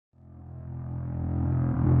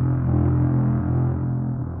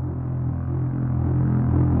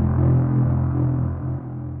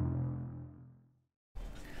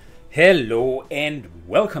Hello and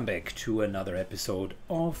welcome back to another episode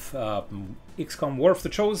of XCOM War of the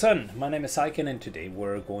Chosen. My name is Syken and today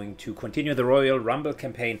we're going to continue the Royal Rumble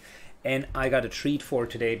campaign, and I got a treat for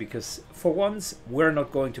today because for once we're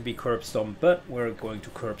not going to be curb stomped, but we're going to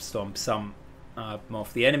curb stomp some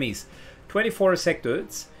of the enemies. 24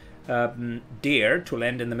 sectors dare to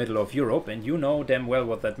land in the middle of Europe, and you know damn well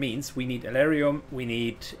what that means. We need Alarium, we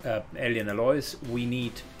need alien alloys, we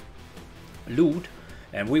need loot.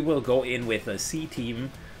 And we will go in with a C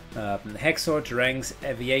team, Hexor, Ranks,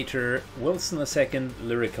 Aviator, Wilson II,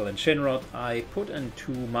 Lyrical and Shinrod. I put in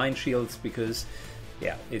 2 mine shields because,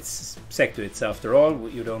 yeah, it's sectoids after all.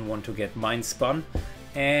 You don't want to get mine spun.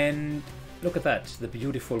 And look at that, the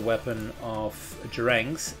beautiful weapon of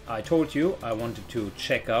Ranks. I told you I wanted to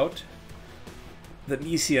check out the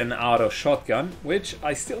Mesian auto shotgun, which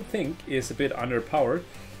I still think is a bit underpowered.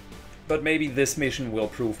 But maybe this mission will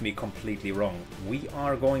prove me completely wrong. We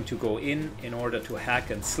are going to go in order to hack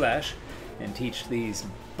and slash and teach these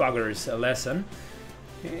buggers a lesson.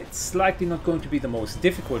 It's likely not going to be the most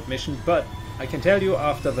difficult mission, but I can tell you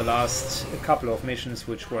after the last couple of missions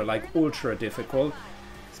which were like ultra difficult,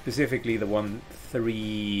 specifically the one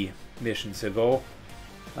 3 missions ago,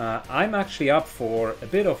 I'm actually up for a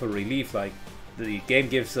bit of a relief. Like, the game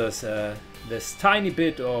gives us this tiny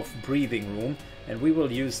bit of breathing room, and we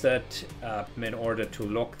will use that in order to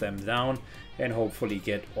lock them down and hopefully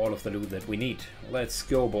get all of the loot that we need. Let's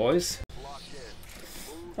go, boys.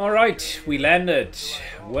 Alright, we landed.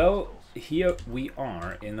 Well, here we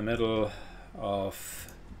are in the middle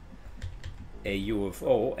of a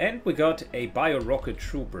UFO, and we got a bio-rocket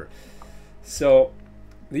trooper. So,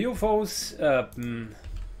 the UFOs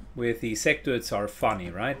with the sectoids are funny,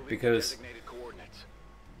 right? Because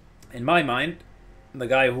in my mind, the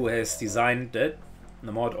guy who has designed it,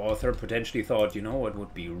 the mod author, potentially thought, you know what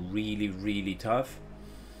would be really tough?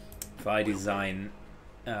 If I design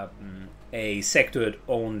a sectoid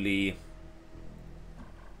only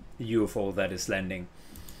UFO that is landing.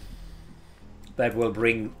 That will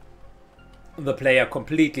bring the player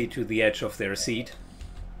completely to the edge of their seat.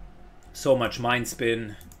 So much mind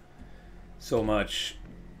spin, so much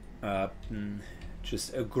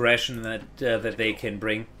just aggression that they can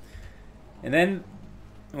bring. And then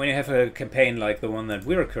when you have a campaign like the one that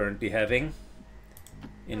we're currently having,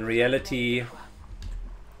 in reality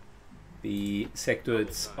the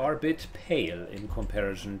sectoids are a bit pale in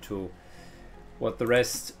comparison to what the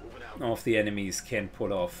rest of the enemies can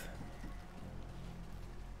pull off.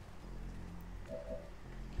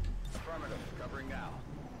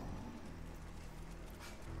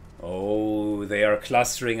 Oh, they are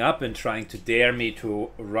clustering up and trying to dare me to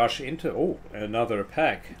rush into... Oh, another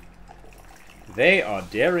pack. They are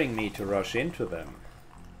daring me to rush into them.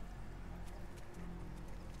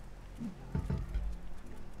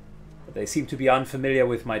 But they seem to be unfamiliar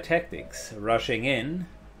with my tactics. Rushing in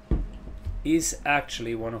is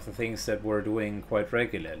actually one of the things that we're doing quite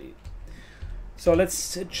regularly. So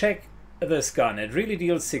let's check this gun. It really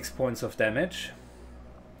deals 6 points of damage.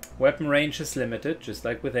 Weapon range is limited, just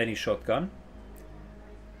like with any shotgun.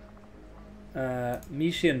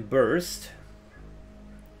 Mesian burst.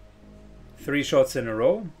 3 shots in a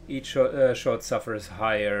row. Each shot suffers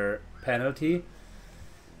higher penalty.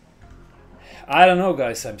 I don't know,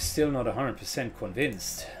 guys. I'm still not 100%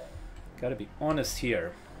 convinced. Gotta be honest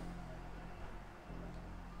here.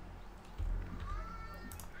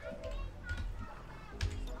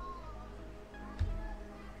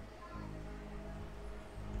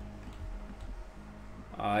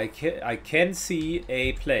 I can see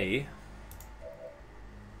a play.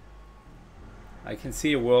 I can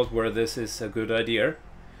see a world where this is a good idea.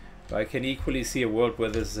 I can equally see a world where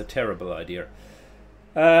this is a terrible idea.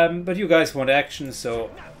 But you guys want action, so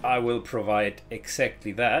I will provide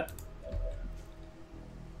exactly that.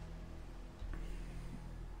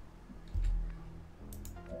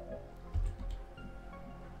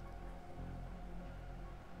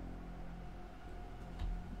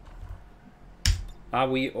 Are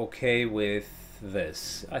we okay with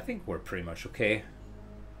this? I think we're pretty much okay.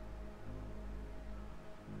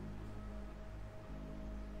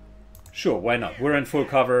 Sure, why not? We're in full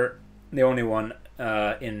cover. The only one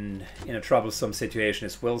in a troublesome situation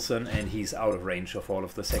is Wilson, and he's out of range of all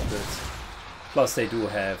of the sectors. Plus they do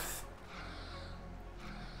have,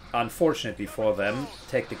 unfortunately for them,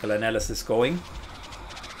 tactical analysis going.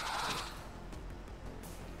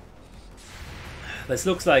 This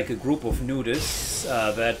looks like a group of nudists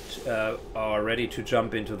that are ready to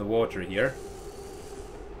jump into the water here.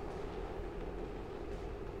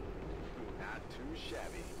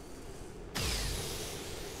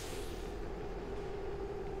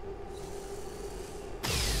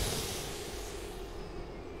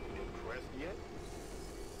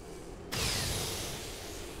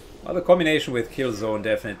 Well, the combination with Killzone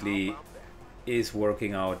definitely is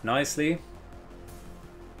working out nicely.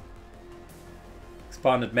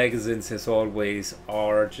 Expanded magazines, as always,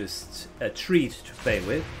 are just a treat to play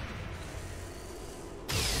with.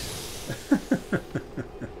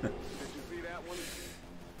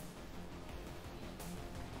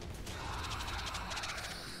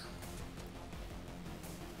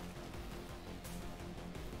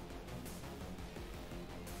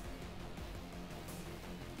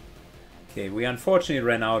 Okay, we unfortunately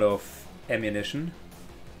ran out of ammunition.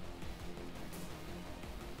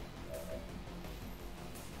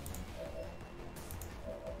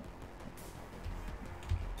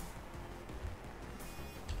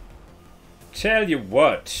 Tell you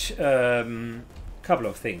what, couple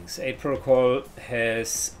of things. A protocol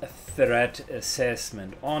has a threat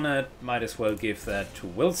assessment on it. Might as well give that to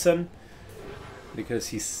Wilson because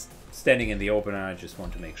he's standing in the open and I just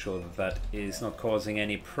want to make sure that that is not causing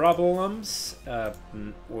any problems.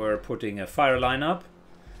 We're putting a fire line up.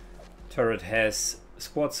 Turret has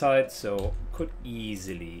squad sight, so could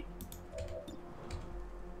easily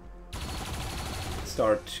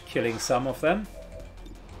start killing some of them.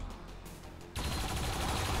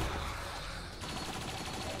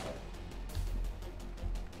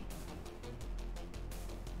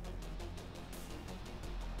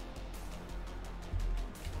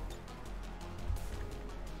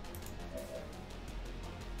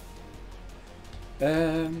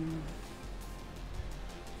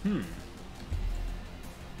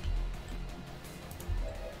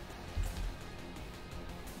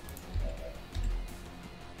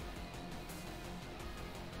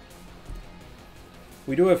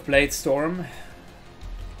 We do have Blade Storm,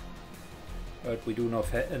 but we do not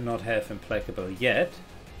have Implacable yet.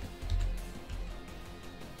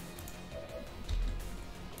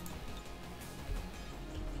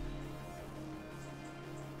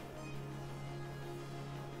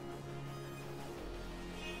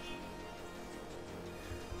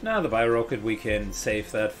 Now the Biorocket, we can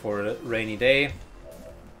save that for a rainy day.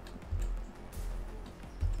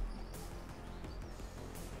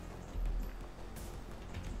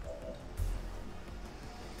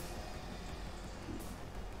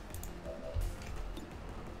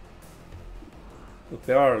 Look,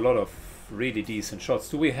 there are a lot of really decent shots.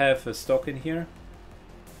 Do we have a stock in here?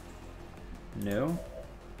 No.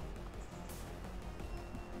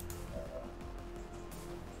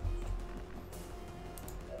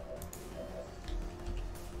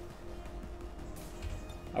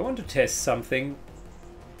 I want to test something.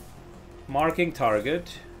 Marking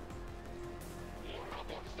target.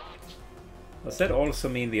 Does that also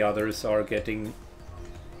mean the others are getting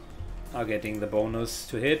the bonus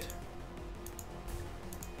to hit?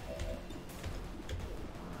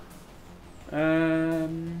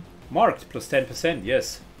 Marked plus 10%,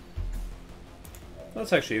 yes.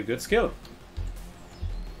 That's actually a good skill.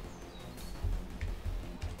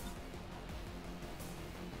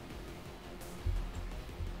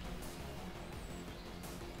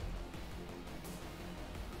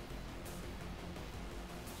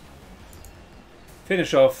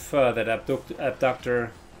 Finish off that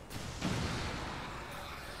abductor.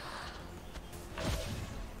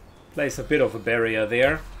 Place a bit of a barrier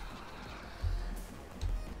there.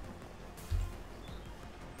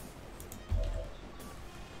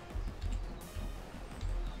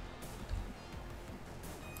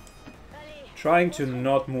 Trying to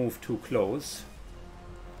not move too close.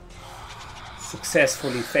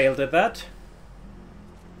 Successfully failed at that.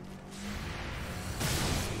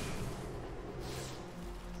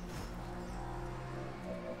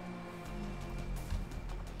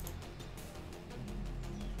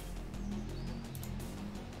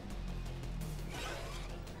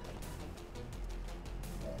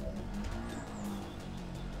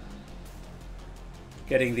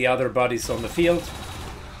 Getting the other buddies on the field.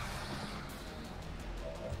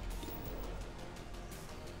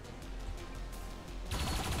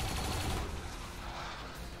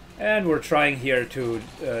 And we're trying here to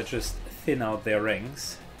just thin out their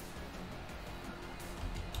rings.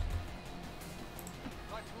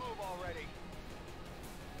 Let's move already.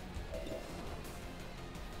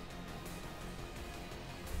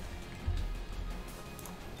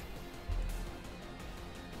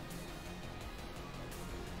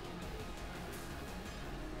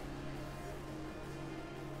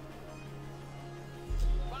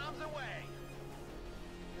 Bombs away.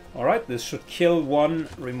 Alright, this should kill one,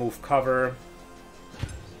 remove cover.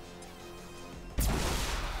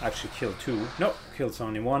 Actually kill two. No, kills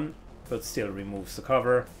only one, but still removes the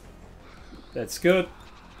cover. That's good.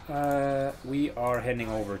 We are handing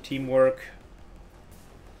over teamwork.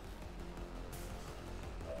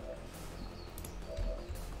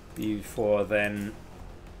 before then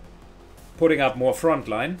putting up more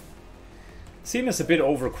frontline. Seems a bit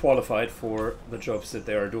overqualified for the jobs that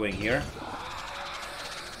they are doing here.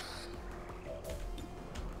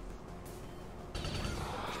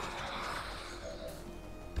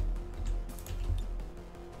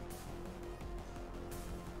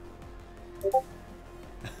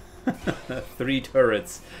 Three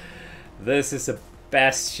turrets. This is a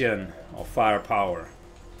bastion of firepower.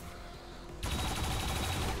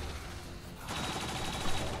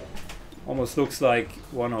 Almost looks like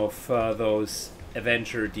one of those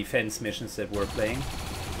Avenger defense missions that we're playing.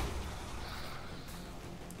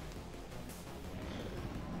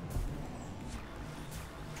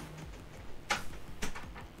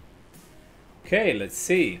 Okay, let's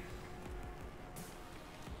see.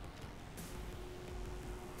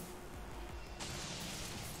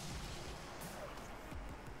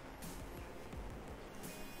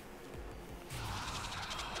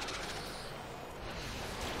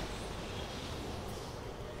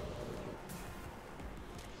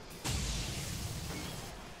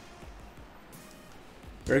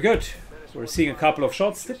 Very good. We're seeing a couple of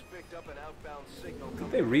shots. Did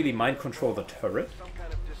they really mind control the turret? Some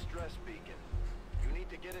kind of distress beacon. You need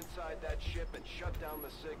to get inside that ship and shut down the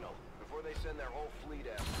signal before they send their whole fleet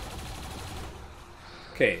after us.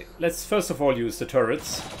 Okay, let's first of all use the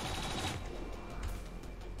turrets.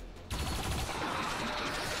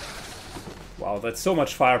 Wow, that's so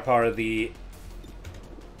much firepower. The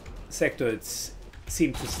sectoids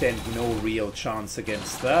seem to stand no real chance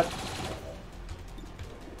against that.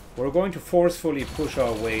 We're going to forcefully push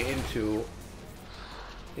our way into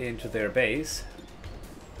their base.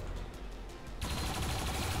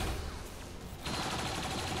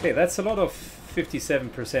 Okay, that's a lot of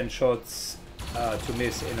 57% shots to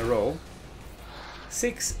miss in a row.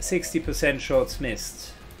 60% shots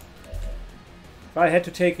missed. If I had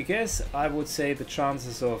to take a guess, I would say the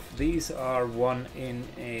chances of these are 1 in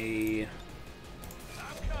a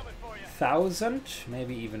 1,000,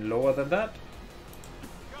 maybe even lower than that.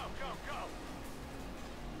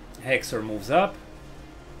 Hexer moves up.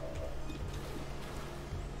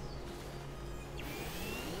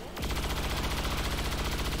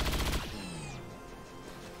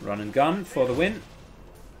 Run and gun for the win.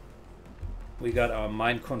 We got our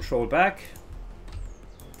mind control back.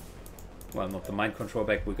 Well, not the mind control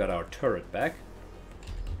back, we got our turret back.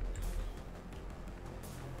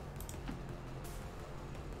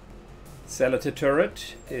 Celoted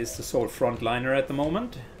turret is the sole frontliner at the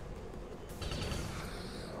moment.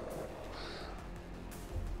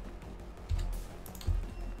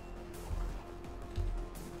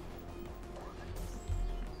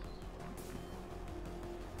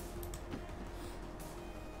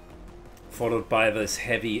 Followed by this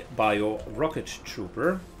heavy bio rocket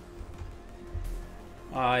trooper.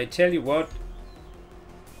 I tell you what,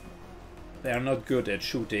 they are not good at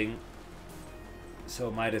shooting, so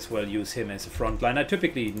might as well use him as a frontline. I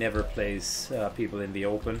typically never place people in the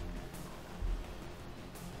open.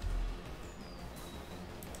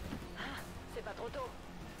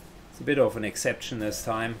 It's a bit of an exception this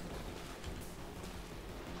time.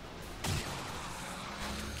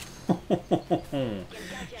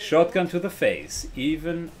 Shotgun to the face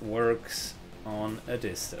even works on a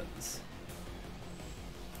distance.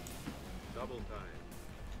 Double time.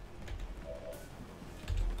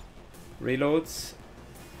 Reloads.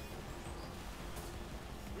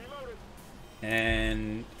 Reloaded.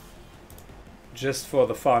 And just for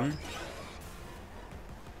the fun,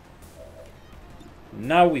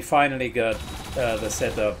 now we finally got the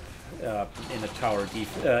setup in a tower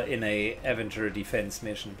in a Avenger defense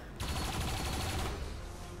mission.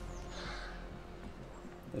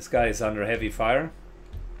 This guy is under heavy fire.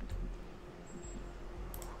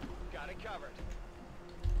 Got it covered.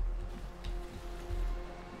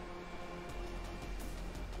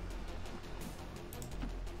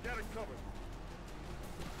 Got it covered.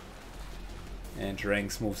 And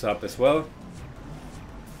ranks moves up as well.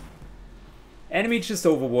 Enemy just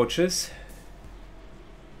overwatches.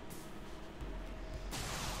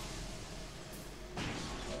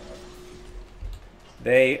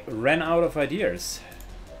 They ran out of ideas.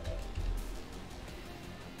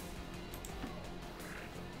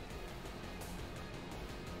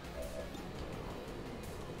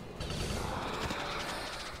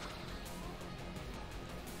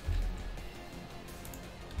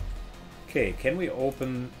 Okay, can we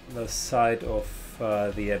open the side of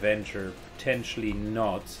the Avenger? Potentially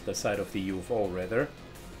not. The side of the UFO, rather.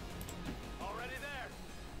 Already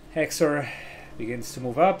there. Hexer begins to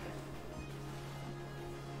move up.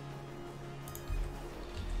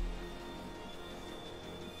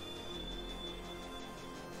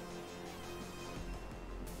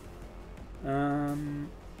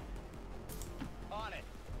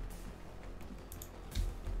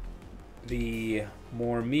 the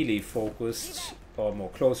more melee focused or more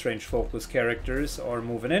close range focused characters are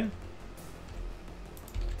moving in.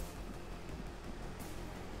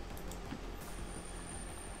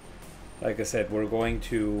 Like I said, we're going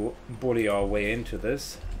to bully our way into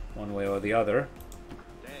this, one way or the other.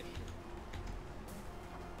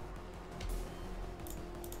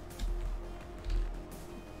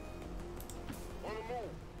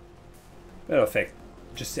 Matter of fact,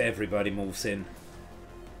 just everybody moves in.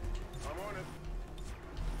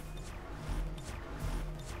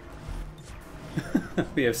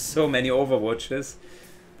 We have so many Overwatches.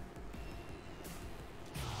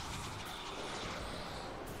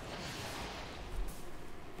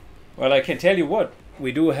 Well, I can tell you what,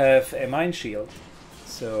 we do have a mine shield.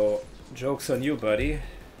 So, joke's on you, buddy.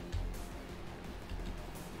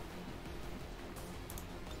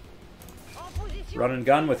 Run and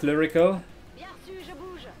gun with lyrical.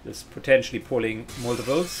 This potentially pulling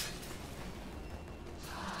multiples.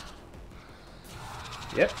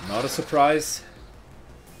 Yep, not a surprise.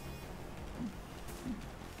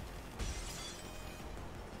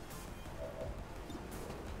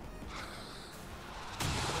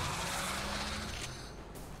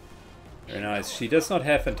 Very nice. She does not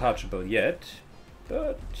have untouchable yet,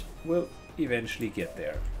 but will eventually get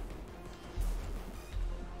there.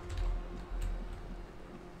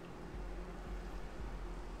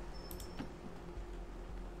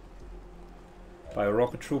 Bio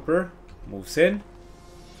rocket trooper moves in.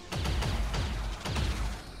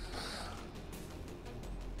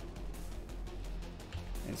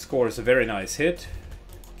 And scores a very nice hit.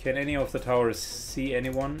 Can any of the towers see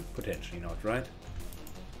anyone? Potentially not, right?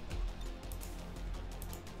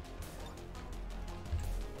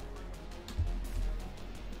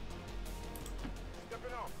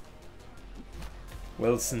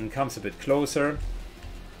 Wilson comes a bit closer.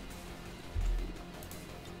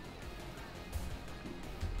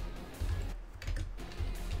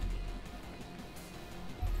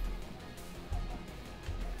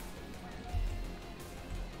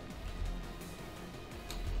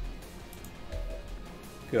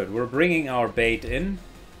 Good, we're bringing our bait in,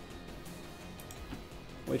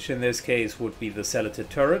 which in this case would be the Celoted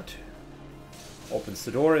turret. Opens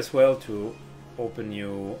the door as well to open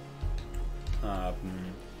you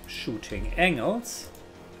shooting angles.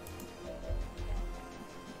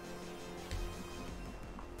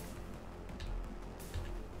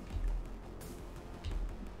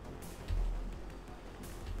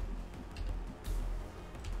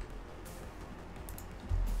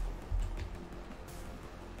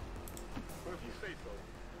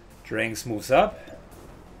 Dranks moves up,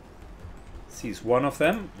 sees one of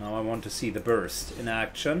them. Now I want to see the burst in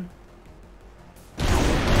action.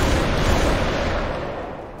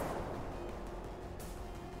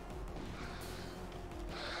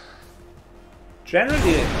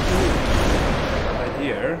 Generally a cool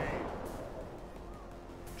idea.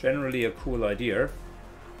 Generally a cool idea.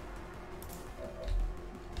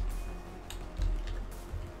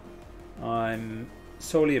 I'm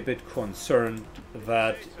solely a bit concerned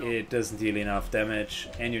that it doesn't deal enough damage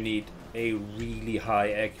and you need a really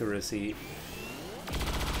high accuracy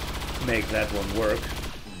to make that one work.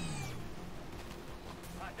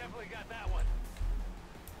 I definitely got that one.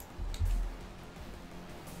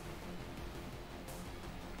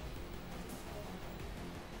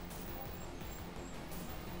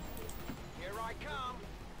 Here I come.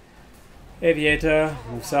 Aviator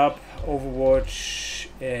moves up, Overwatch,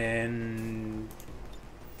 and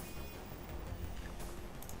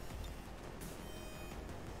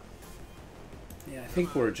yeah, I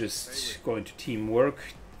think we're just going to teamwork,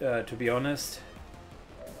 to be honest.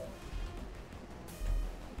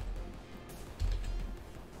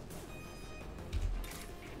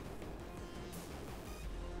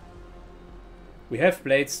 We have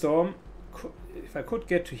Bladestorm. If I could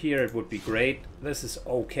get to here, it would be great. This is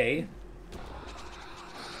okay.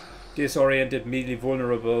 Disoriented, immediately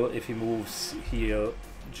vulnerable. If he moves, he'll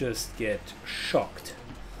just get shocked.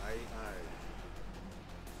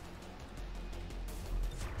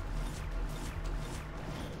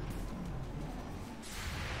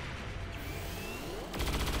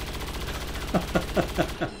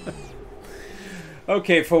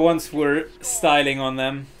 Okay, for once we're styling on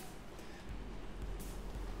them.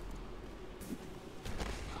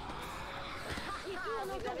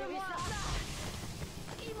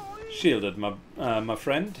 Shielded, my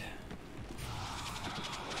friend.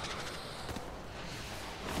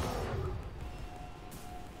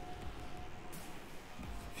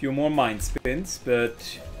 Few more mind spins,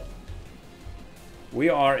 but we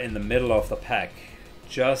are in the middle of the pack,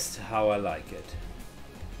 just how I like it.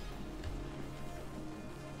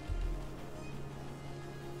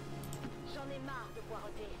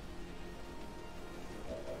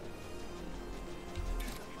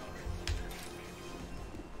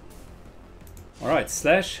 Alright,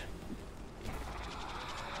 slash.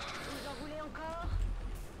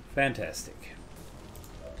 Fantastic.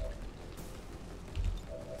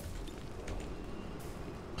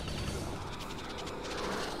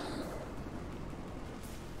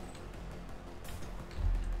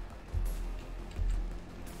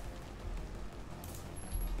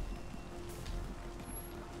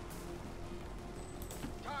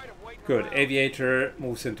 Good. Aviator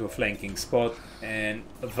moves into a flanking spot, and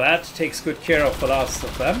that takes good care of the last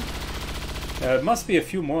of them. There must be a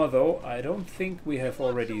few more, though. I don't think we have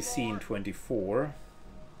already seen 24.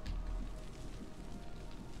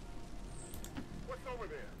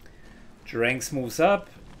 Dranks moves up,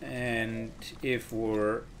 and if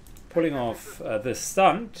we're pulling off this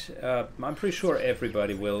stunt, I'm pretty sure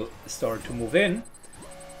everybody will start to move in.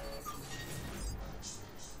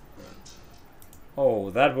 Oh,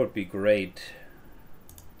 that would be great.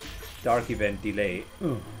 Dark event delay.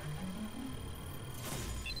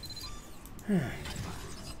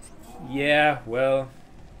 Yeah, well.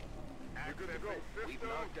 We've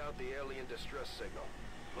knocked out the alien distress signal.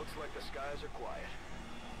 Looks like the skies are quiet.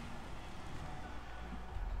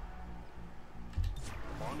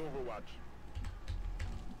 On Overwatch.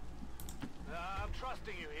 I'm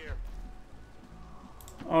trusting you here.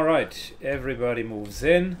 Alright, everybody moves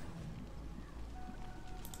in.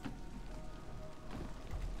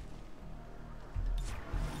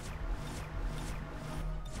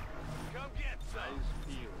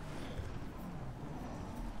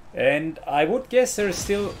 And I would guess there's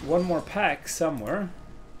still one more pack somewhere.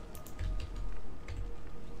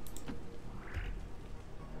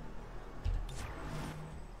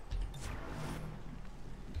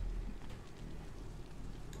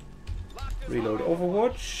 Reload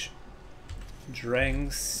Overwatch.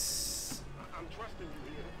 Dranks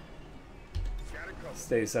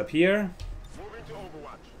stays up here. Moving to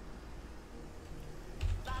Overwatch.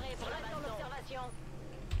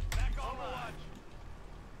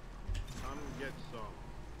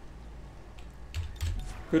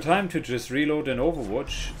 Good time to just reload an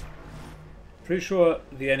Overwatch. Pretty sure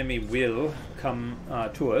the enemy will come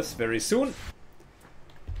to us very soon.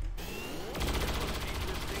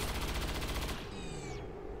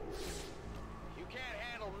 You can't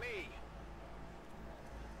handle me.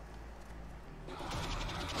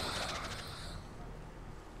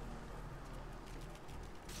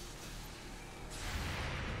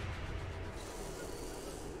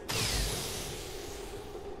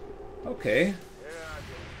 Okay.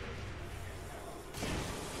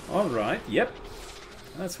 Alright, yep.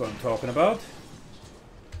 That's what I'm talking about.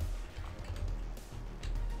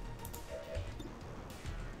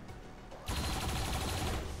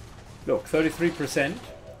 Look, 33%.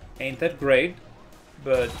 Ain't that great,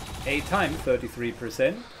 but a time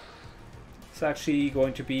 33% is actually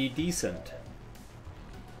going to be decent.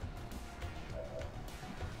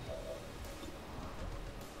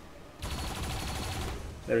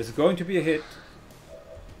 There's going to be a hit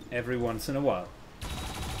every once in a while.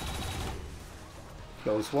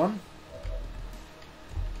 Close one.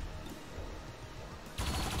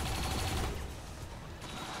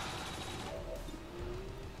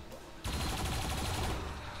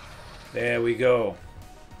 There we go.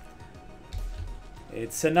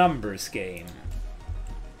 It's a numbers game.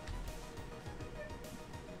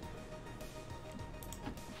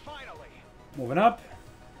 Finally. Moving up.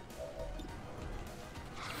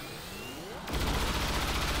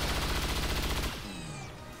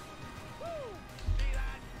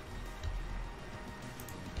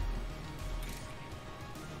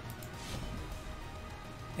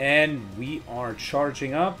 And we are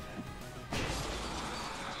charging up.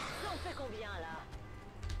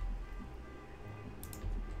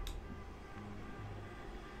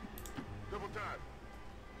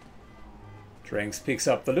 Dranks picks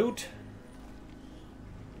up the loot.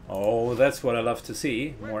 Oh, that's what I love to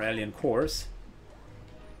see. More alien cores.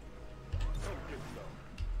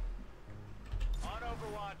 On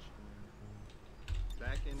Overwatch.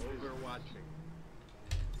 Syken overwatching.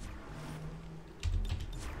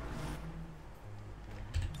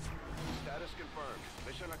 Status confirmed.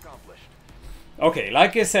 Mission accomplished. Okay,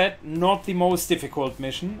 like I said, not the most difficult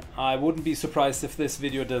mission. I wouldn't be surprised if this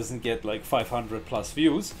video doesn't get like 500 plus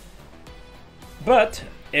views. But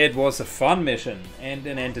it was a fun mission and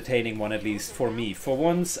an entertaining one, at least for me. For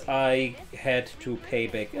once, I had to pay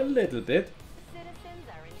back a little bit, Citizens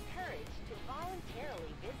are encouraged to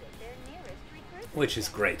voluntarily visit their nearest recruit which is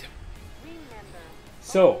great. Remember,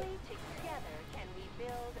 So, only together can we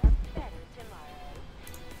build a better tomorrow.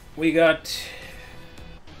 we got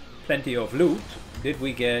Plenty of loot. Did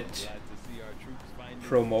we get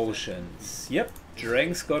promotions? Yep,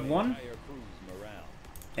 Drank's got one.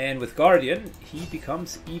 And with Guardian, he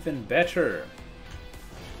becomes even better.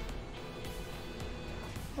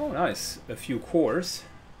 Oh, nice. A few cores.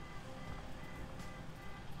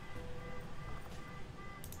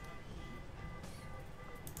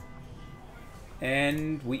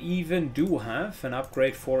 And we even do have an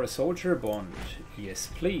upgrade for a soldier bond. Yes,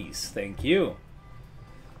 please. Thank you.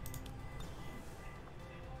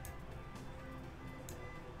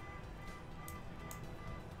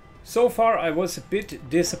 So far, I was a bit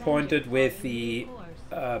disappointed with the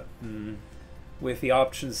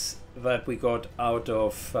options that we got out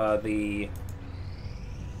of the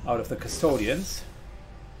custodians.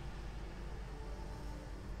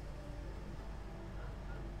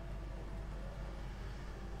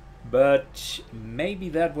 But maybe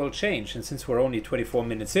that will change, and since we're only 24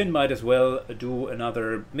 minutes in, might as well do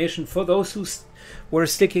another mission for those who were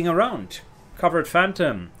sticking around. Covered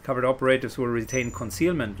Phantom. Covered operatives will retain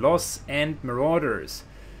concealment, loss, and marauders.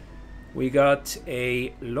 We got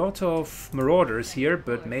a lot of marauders here,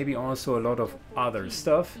 but maybe also a lot of other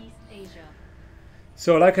stuff.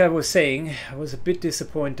 So like I was saying, I was a bit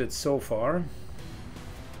disappointed so far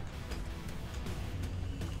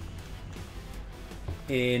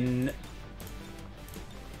in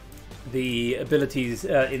the abilities,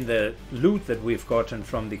 in the loot that we've gotten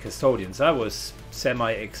from the custodians. I was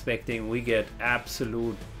semi-expecting we get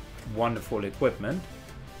absolute wonderful equipment,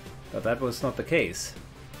 but that was not the case.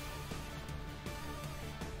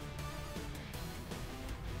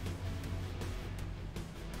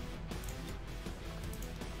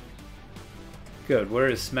 Good, where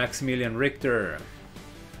is Maximilian Richter?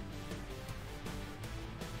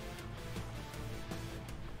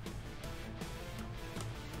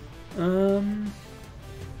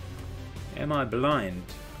 Am I blind?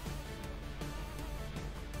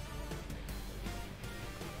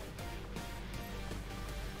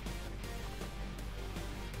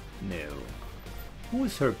 No. Who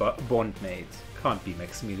is her bondmate? Can't be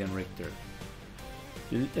Maximilian Richter.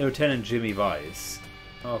 Lieutenant Jimmy Weiss.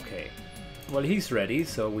 Okay. Well, he's ready,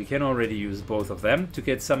 so we can already use both of them to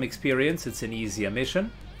get some experience. It's an easier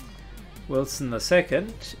mission. Wilson II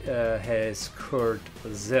has Kurt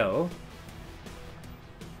Zell.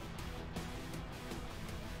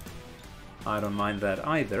 I don't mind that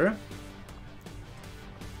either. A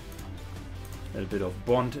little bit of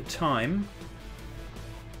bond time.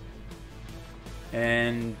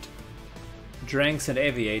 And Dranks and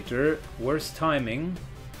Aviator, worst timing.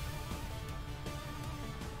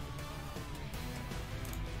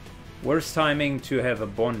 Worst timing to have a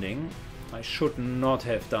bonding. I should not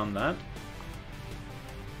have done that.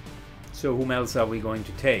 So whom else are we going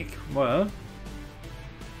to take? Well,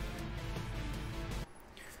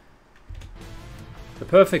 the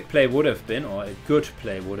perfect play would have been, or a good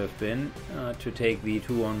play would have been, to take the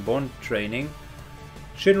two on bond training.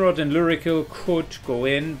 Shinrod and Lyrical could go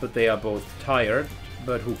in, but they are both tired,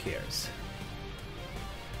 but who cares?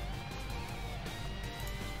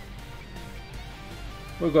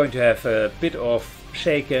 We're going to have a bit of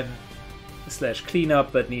shaken /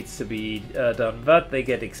 cleanup that needs to be done, but they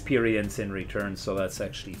get experience in return, so that's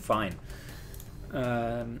actually fine.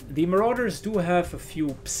 The Marauders do have a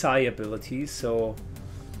few Psi abilities, so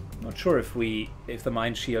I'm not sure if the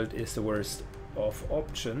Mind Shield is the worst of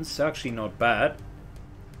options. Actually not bad.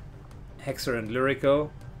 Hexer and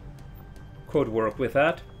Lyrical could work with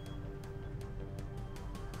that.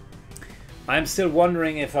 I'm still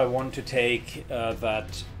wondering if I want to take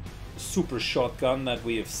that super shotgun that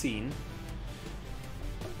we have seen.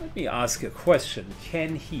 Let me ask a question.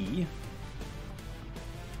 Can he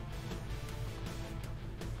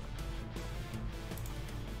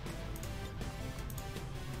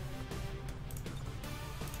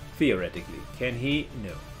theoretically, can he?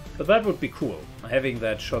 No. But that would be cool, having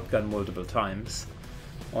that shotgun multiple times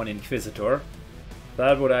on Inquisitor.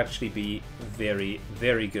 That would actually be very,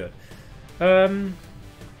 very good.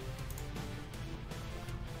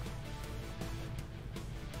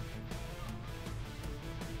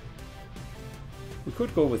 We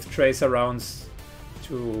could go with tracer rounds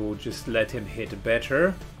to just let him hit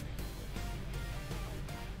better.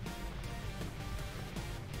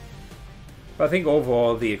 But I think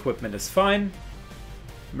overall the equipment is fine.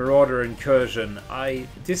 Marauder Incursion. I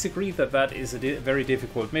disagree that that is a very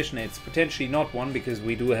difficult mission. It's potentially not one because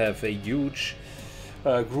we do have a huge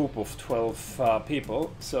group of 12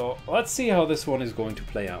 people. So let's see how this one is going to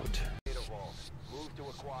play out.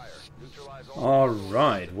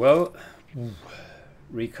 Alright, well,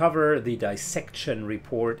 recover the dissection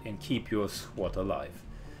report and keep your squad alive.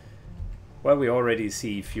 Well, we already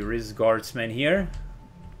see Fury's guardsmen here.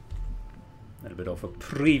 A little bit of a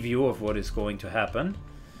preview of what is going to happen.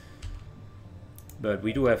 But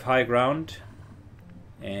we do have high ground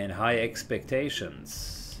and high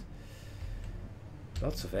expectations.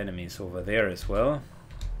 Lots of enemies over there as well.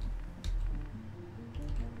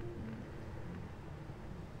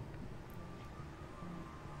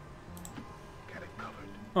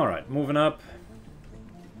 Alright, moving up.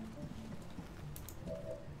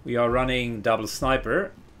 We are running double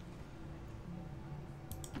sniper.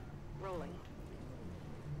 Rolling.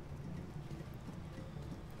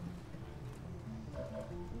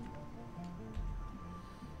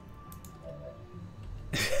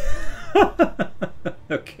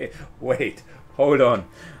 Okay, wait, hold on.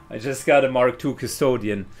 I just got a Mark II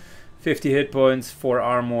Custodian. 50 hit points, 4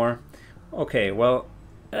 armor. Okay, well,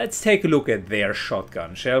 let's take a look at their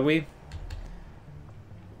shotgun, shall we?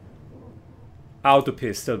 Auto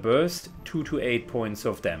pistol burst, 2 to 8 points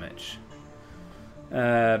of damage.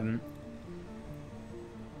 Flechette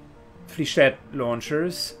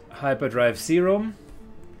launchers, hyperdrive serum,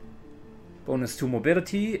 bonus to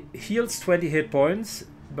mobility, heals 20 hit points,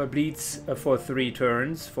 but bleeds for 3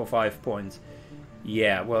 turns for 5 points.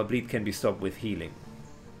 Yeah, well, bleed can be stopped with healing.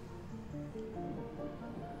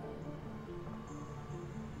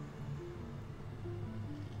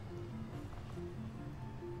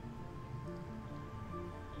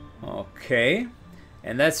 Okay,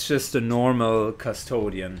 and that's just a normal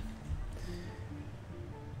custodian.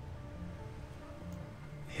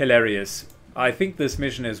 Hilarious. I think this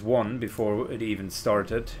mission is won before it even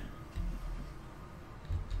started.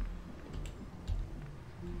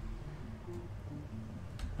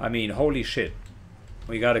 I mean, holy shit.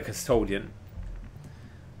 We got a custodian.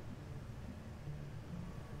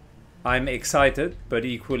 I'm excited, but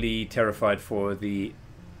equally terrified for the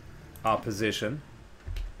opposition.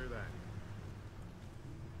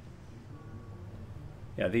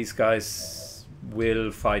 Yeah, these guys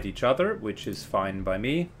will fight each other, which is fine by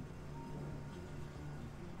me.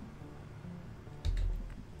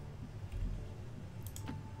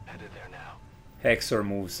 Headed there now. Hexor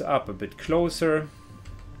moves up a bit closer.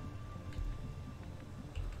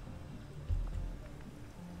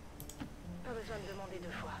 Pas besoin de demander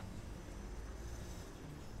deux fois.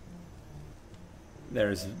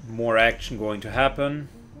 There's more action going to happen.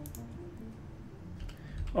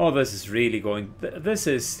 Oh, this is really going... This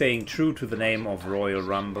is staying true to the name of Royal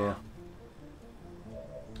Rumble.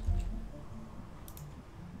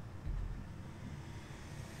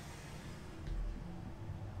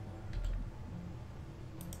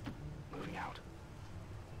 Moving out.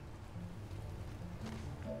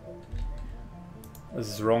 This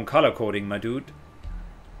is wrong color coding, my dude.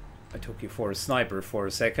 I took you for a sniper for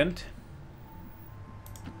a second.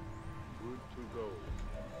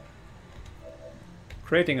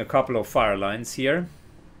 Creating a couple of fire lines here.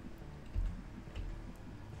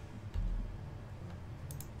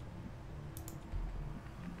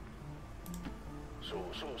 So.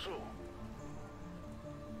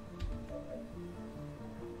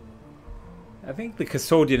 I think the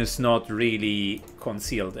custodian is not really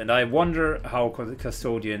concealed, and I wonder how the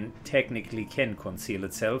custodian technically can conceal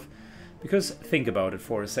itself. Because think about it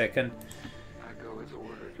for a second. I go as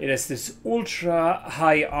ordered. It has this ultra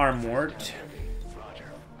high armored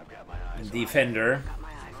defender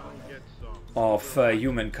of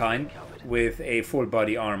humankind with a full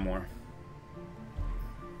body armor.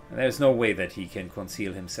 And there's no way that he can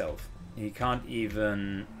conceal himself. He can't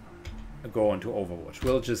even go onto Overwatch.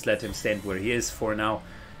 We'll just let him stand where he is for now.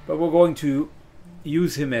 But we're going to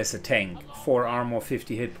use him as a tank. 4 armor,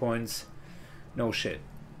 50 hit points. No shit.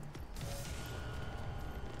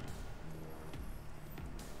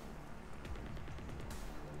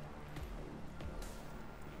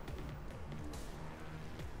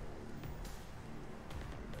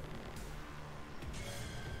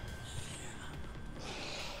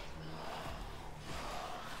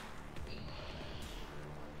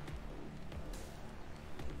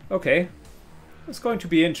 Okay, it's going to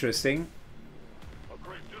be interesting. A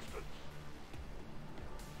great distance.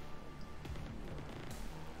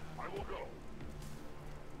 I will go.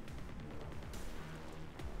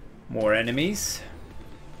 More enemies.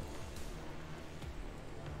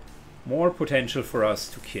 More potential for us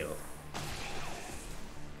to kill.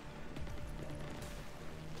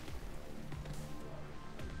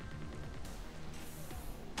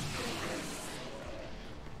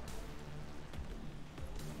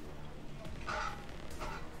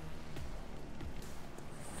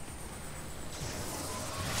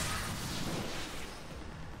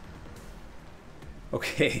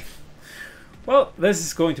 Okay, well, this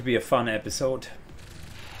is going to be a fun episode.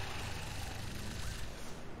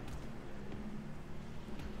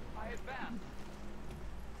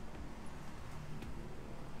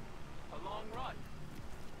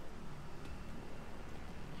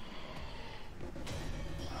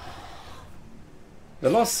 The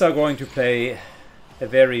Losts are going to play a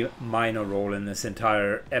very minor role in this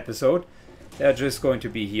entire episode. They're just going to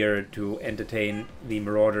be here to entertain the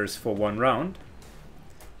Marauders for one round.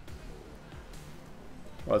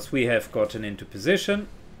 Whilst we have gotten into position.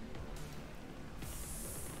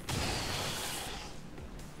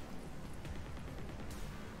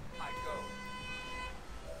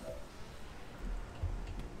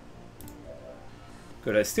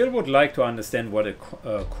 Good, I still would like to understand what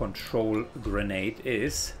a control grenade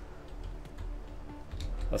is.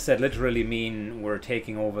 Does that literally mean we're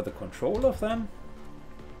taking over the control of them?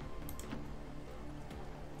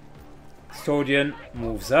 Custodian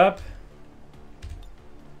moves up.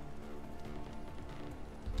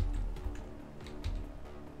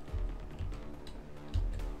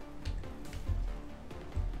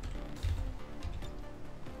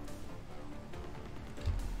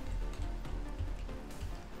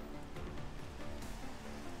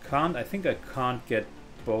 I think I can't get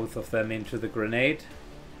both of them into the grenade.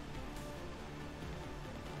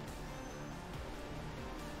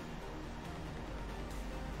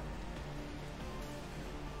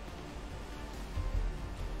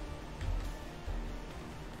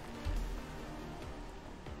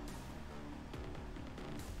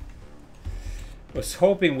 Was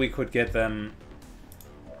hoping we could get them.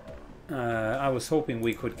 I was hoping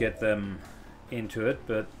we could get them into it,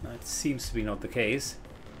 but it seems to be not the case.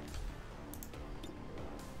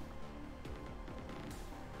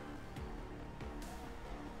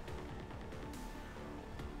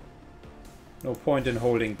 No point in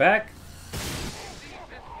holding back.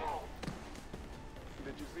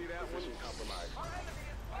 Did you see that one? Compromised.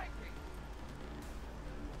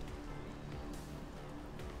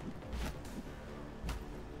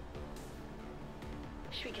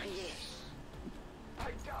 Je suis grillé.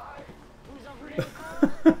 I die. Vous en voulez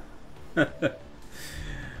encore?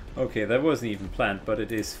 Okay, that wasn't even planned, but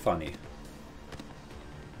it is funny.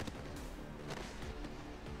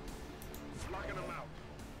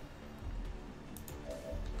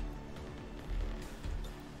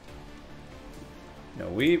 No,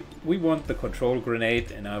 we want the control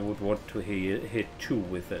grenade, and I would want to hit 2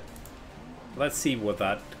 with it. Let's see what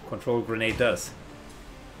that control grenade does.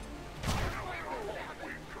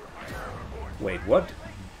 Wait, what?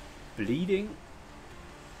 Bleeding?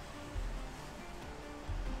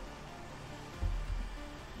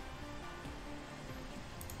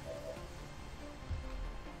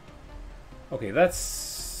 Okay,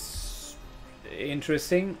 that's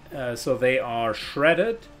interesting. So they are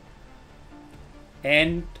shredded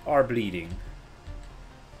and are bleeding.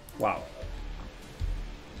 Wow.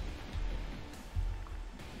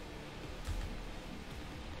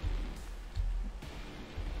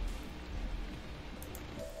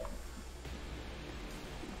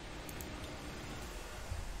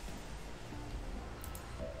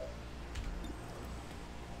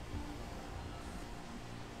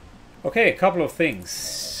 Okay, a couple of things.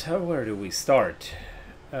 So where do we start?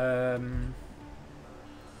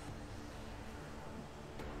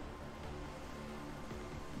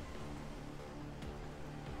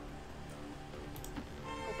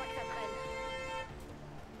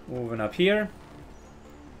 Moving up here.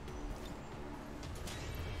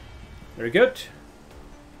 Very good.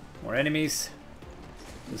 More enemies.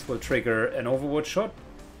 This will trigger an overwatch shot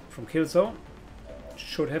from kill zone.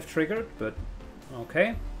 Should have triggered, but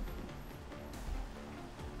okay.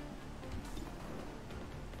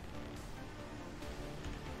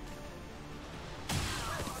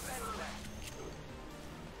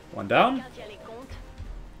 One down.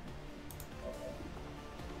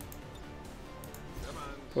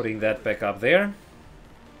 Putting that back up there.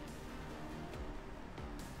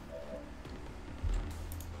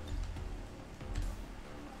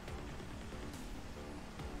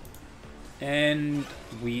 And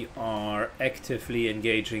we are actively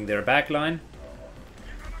engaging their backline.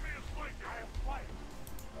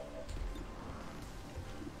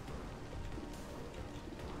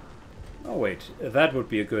 Oh wait, that would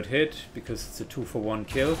be a good hit because it's a 2-for-1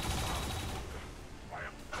 kill.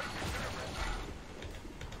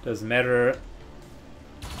 Doesn't matter.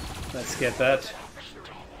 Let's get that.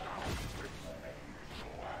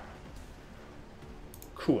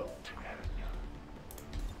 Cool.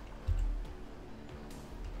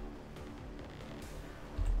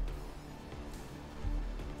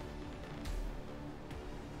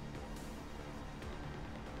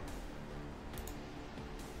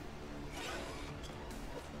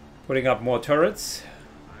 Putting up more turrets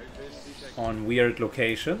on weird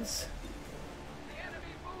locations.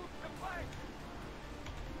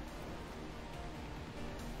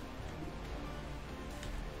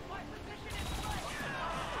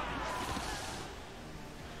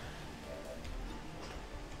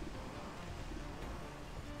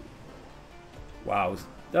 Wow,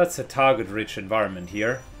 that's a target-rich environment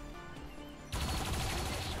here.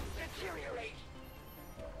 Deteriorate.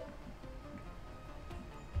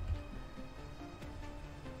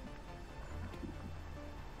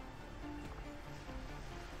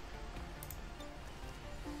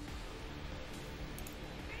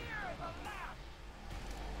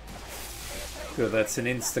 Good, that's an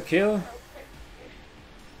insta-kill.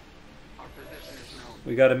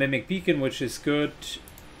 We got a Mimic Beacon, which is good.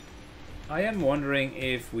 I am wondering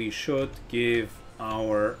if we should give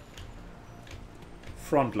our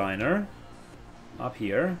frontliner up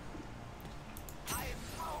here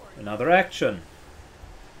another action.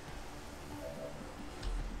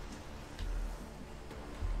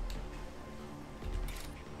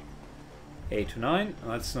 Eight to 9.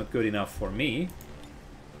 That's not good enough for me.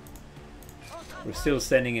 We're still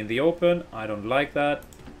standing in the open. I don't like that.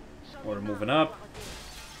 We're moving up.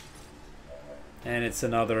 And it's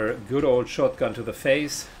another good old shotgun to the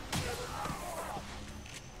face.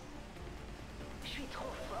 Je suis trop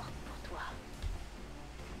forte pour toi.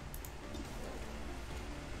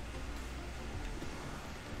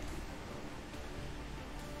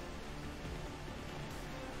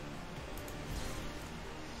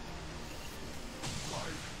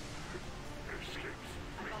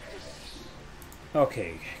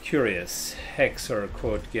 Okay, curious. Hexer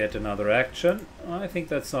could get another action. I think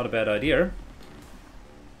that's not a bad idea.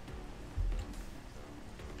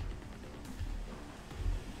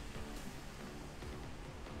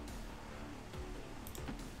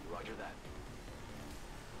 Roger that.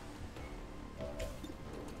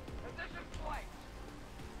 Position flight.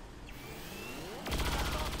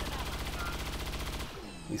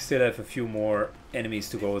 We still have a few more enemies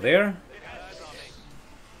to go there.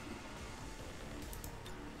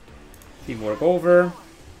 Teamwork over.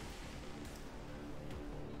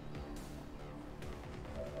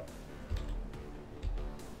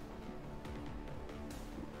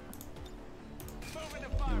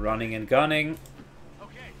 Running and gunning.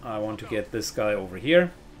 I want to get this guy over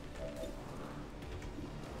here.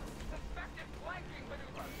 Suspected flanking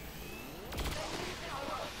maneuver.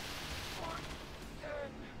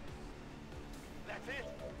 That's it.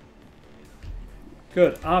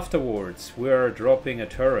 Good. Afterwards, we're dropping a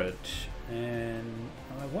turret. And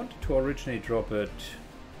I wanted to originally drop it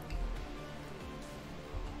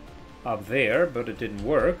up there, but it didn't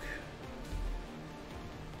work.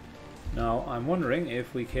 Now I'm wondering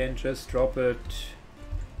if we can just drop it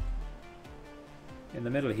in the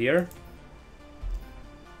middle here.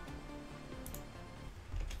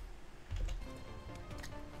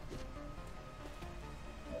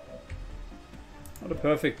 Not a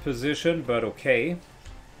perfect position, but okay.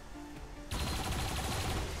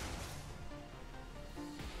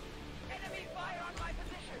 Enemy fire on my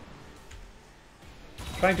position.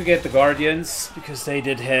 Trying to get the Guardians, because they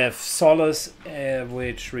did have Solace,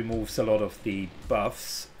 which removes a lot of the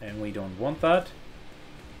buffs, and we don't want that.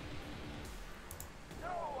 No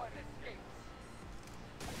one escapes.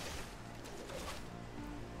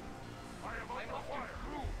 I am on the fire.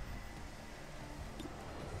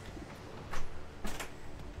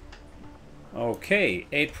 Okay,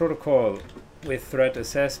 8 protocol with threat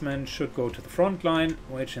assessment should go to the front line,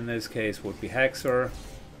 which in this case would be Hexer.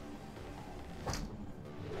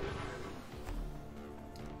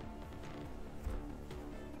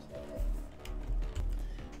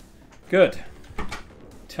 Good.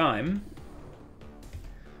 Time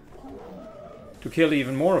to kill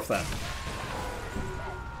even more of them.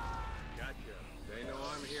 Gotcha. They know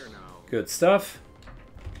I'm here now. Good stuff.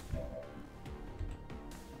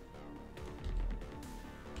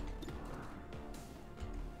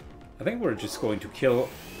 I think we're just going to kill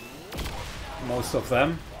most of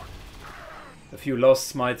them. A few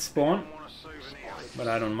losts might spawn, but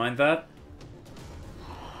I don't mind that.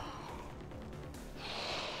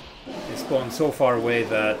 They spawn so far away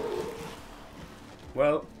that...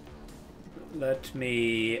 Well, let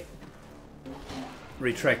me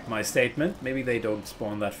retract my statement. Maybe they don't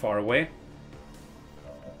spawn that far away.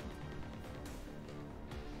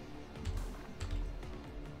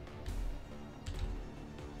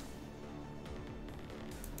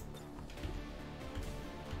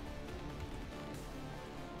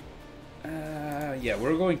 Yeah,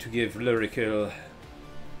 we're going to give Lyrical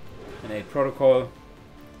an 8 protocol.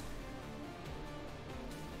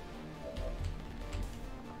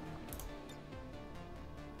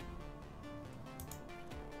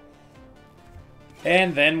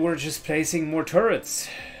 And then we're just placing more turrets.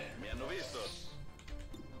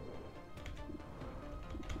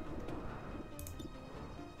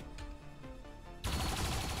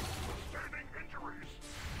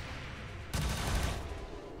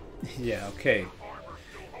 Yeah, okay.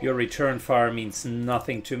 Your return fire means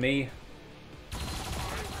nothing to me.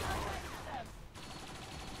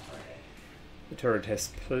 The turret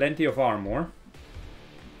has plenty of armor.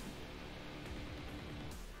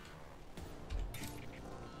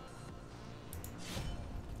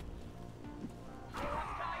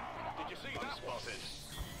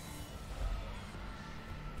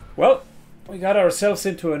 Well, we got ourselves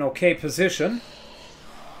into an okay position.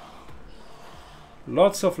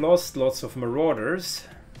 Lots of lost, lots of marauders.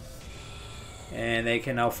 And they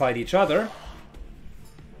can now fight each other.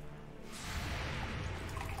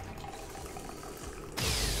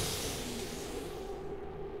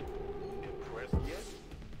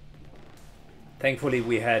 Thankfully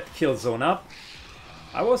we had kill zone up.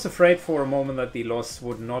 I was afraid for a moment that the Lost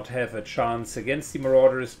would not have a chance against the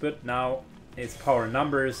Marauders, but now it's power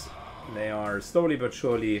numbers. They are slowly but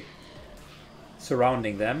surely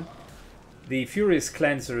surrounding them. The Furious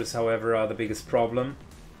Cleansers, however, are the biggest problem.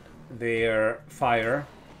 Their fire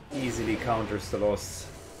easily counters the Lost.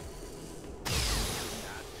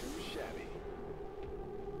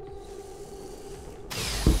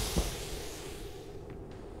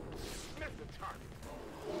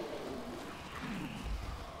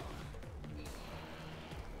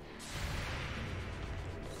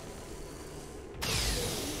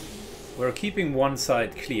 We're keeping one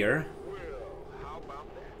side clear.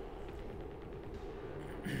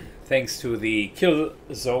 Thanks to the kill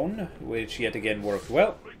zone, which yet again worked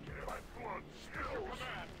well.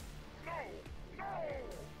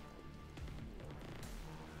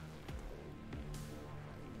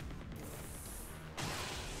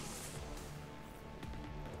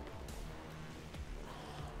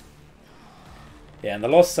 Yeah, and the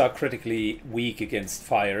Lost are critically weak against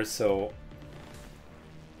fire, so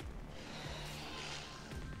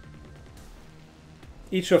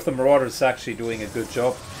each of the Marauders is actually doing a good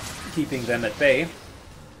job keeping them at bay.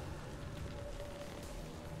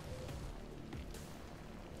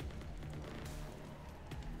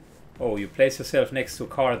 Oh, you place yourself next to a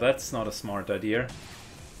car, that's not a smart idea.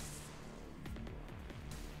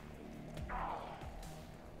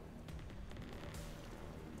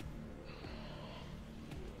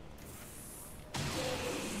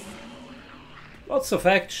 Lots of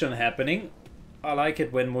action happening. I like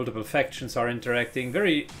it when multiple factions are interacting.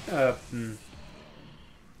 Very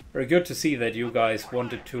good to see that you guys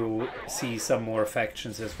wanted to see some more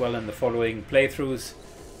factions as well in the following playthroughs.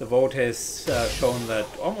 The vote has shown that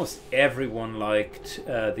almost everyone liked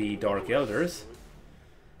the Dark Elders,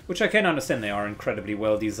 which I can understand. They are incredibly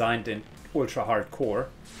well designed and ultra hardcore.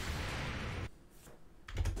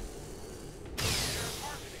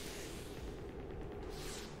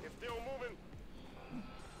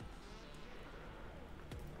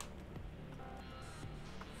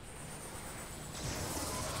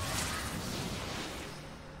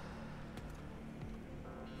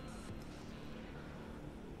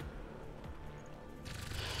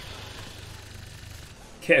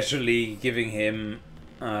 Casually giving him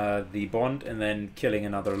the bond and then killing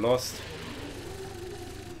another Lost.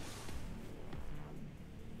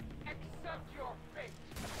 Accept your fate.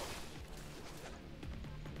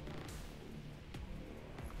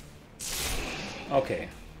 Okay,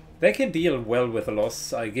 they can deal well with the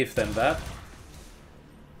Lost, I give them that.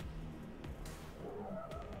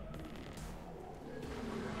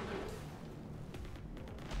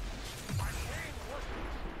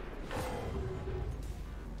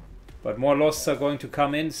 But more Losts are going to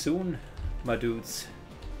come in soon, my dudes.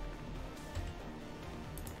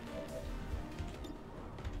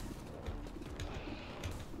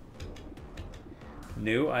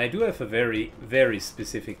 No, I do have a very, very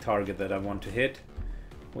specific target that I want to hit,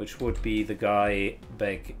 which would be the guy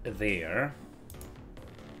back there.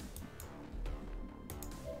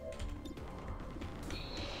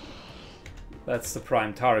 That's the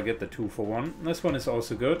prime target, the 2-for-1. This one is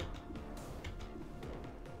also good.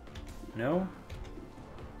 No?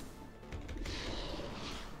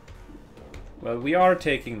 Well, we are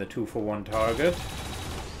taking the 2-for-1 target.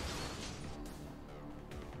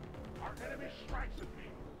 Our enemy strikes at me.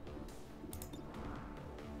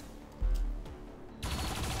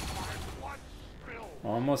 My blood spills.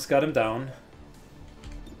 Almost got him down.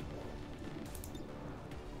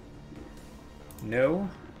 No?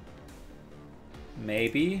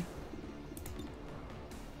 Maybe?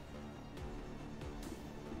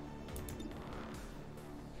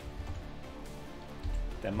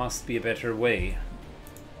 There must be a better way.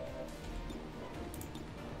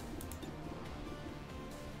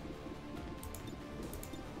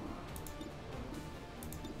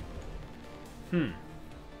 I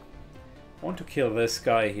want to kill this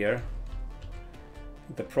guy here.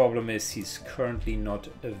 The problem is he's currently not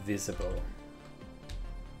visible.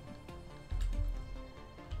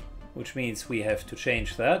 Which means we have to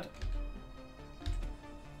change that.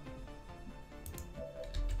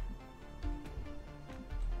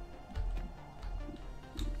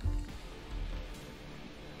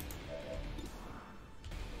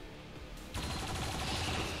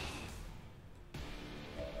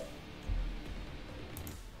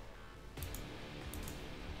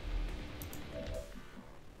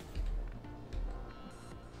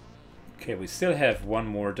 Okay, we still have one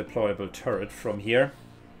more deployable turret from here.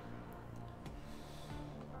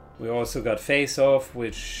 We also got face off,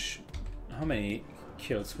 which... how many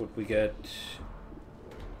kills would we get?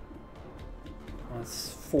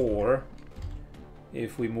 That's 4.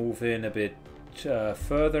 If we move in a bit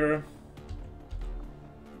further.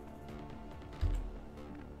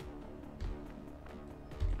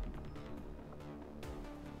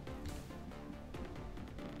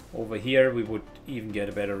 Over here we would even get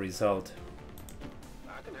a better result.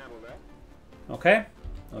 I can handle that. Okay,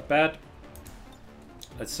 not bad.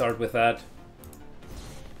 Let's start with that.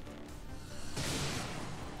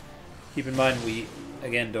 Keep in mind we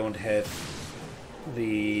again don't have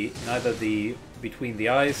neither the between the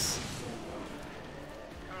eyes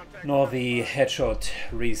nor the headshot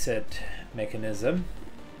reset mechanism.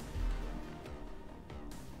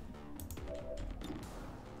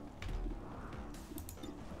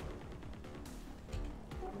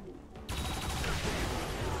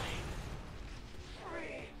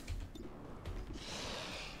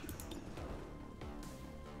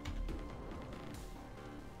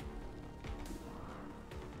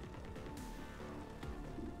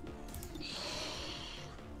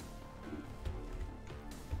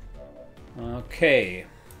 Okay.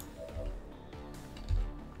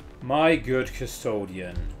 My good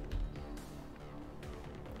custodian.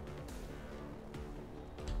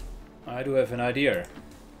 I do have an idea.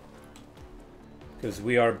 Because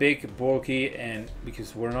we are big, bulky, and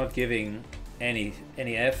because we're not giving any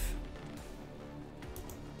F.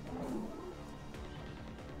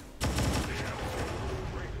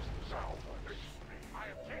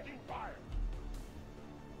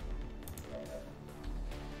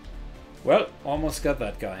 Well, almost got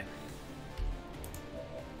that guy.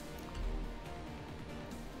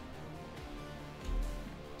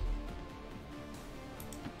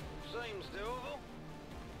 Seems doable.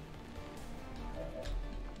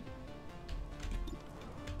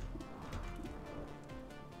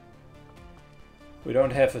 We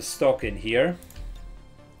don't have a stock in here.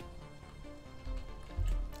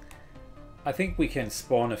 I think we can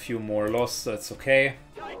spawn a few more losts, that's okay.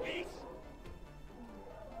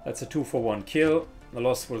 That's a 2-for-1 kill. The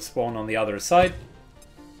lost will spawn on the other side.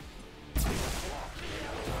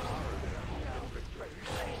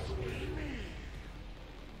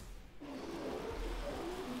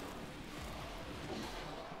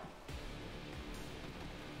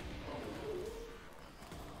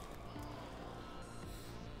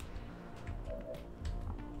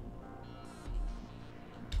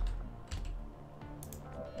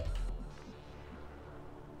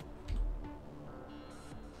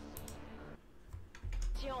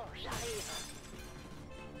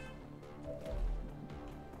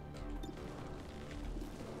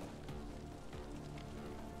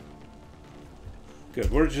 Good,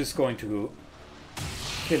 we're just going to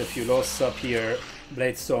kill a few losts up here.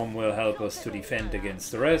 Bladestorm will help us to defend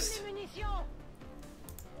against the rest.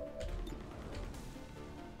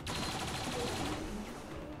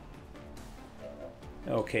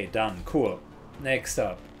 Okay, done. Cool. Next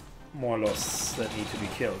up, more losts that need to be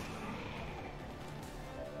killed.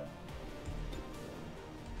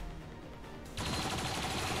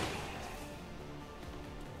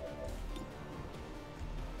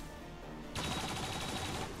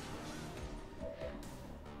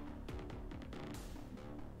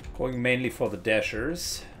 Going mainly for the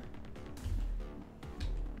dashers.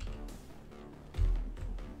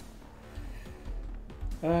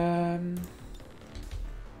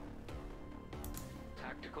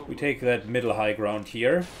 We take that middle high ground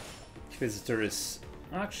here. Visitor is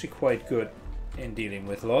actually quite good in dealing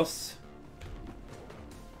with loss.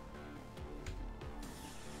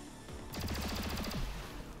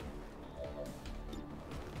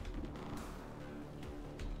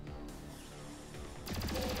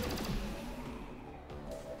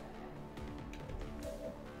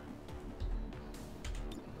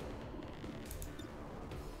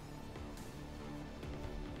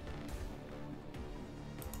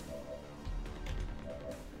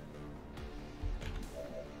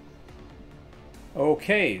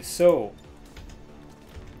 Okay, so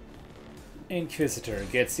Inquisitor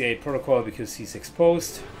gets the 8 protocol because he's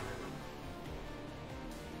exposed.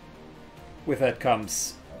 With that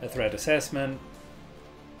comes a threat assessment.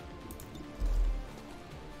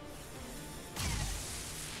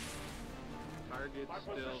 Target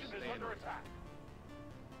still standing.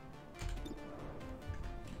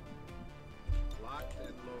 Locked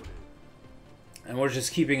and loaded. And we're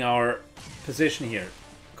just keeping our position here.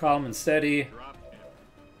 Calm and steady. Drop him.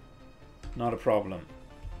 Not a problem.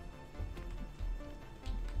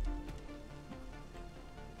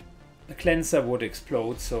 The cleanser would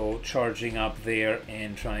explode, so charging up there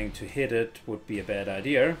and trying to hit it would be a bad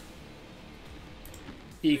idea.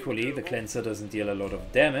 Equally, the cleanser doesn't deal a lot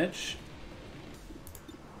of damage.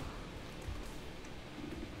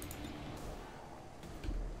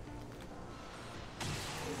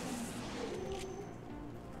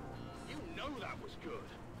 You know that was good.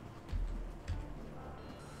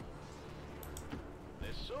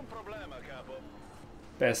 Nessun problema, capo.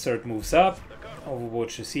 Bastard moves up.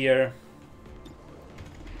 Overwatch is here.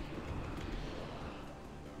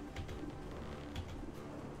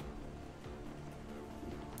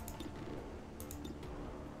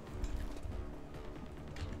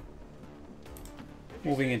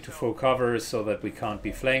 Moving into full cover so that we can't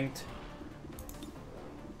be flanked.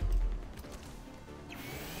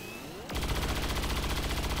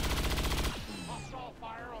 Hostile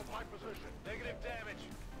fire on my position. Negative damage.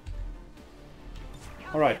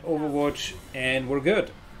 Alright, Overwatch, and we're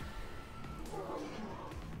good.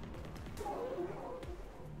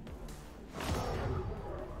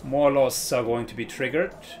 More losses are going to be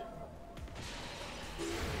triggered.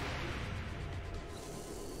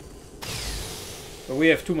 But we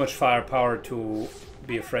have too much firepower to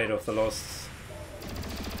be afraid of the losses.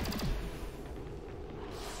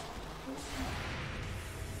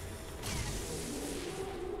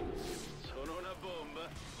 Sono una bomba.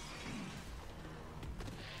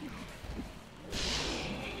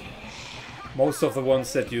 Most of the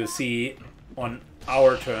ones that you see on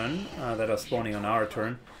our turn, that are spawning on our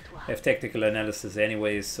turn, have tactical analysis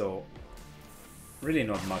anyways, so really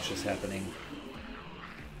not much is happening.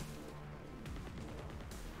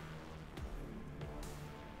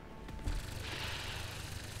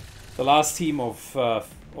 The last team of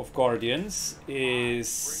Guardians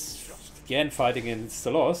is again fighting against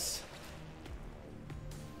the loss.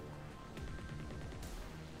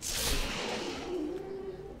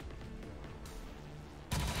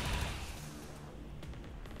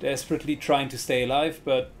 Desperately trying to stay alive,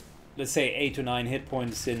 but let's say 8 to 9 hit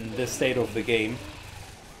points in this state of the game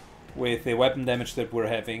with the weapon damage that we're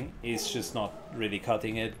having is just not really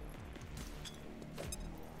cutting it.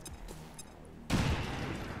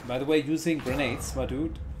 By the way, using grenades, my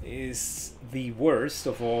dude, is the worst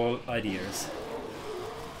of all ideas.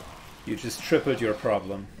 You just tripled your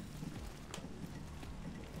problem.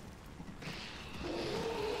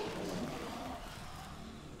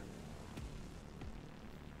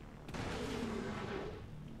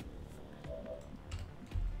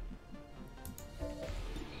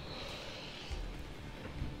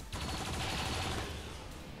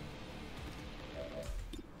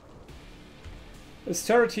 This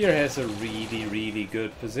turret here has a really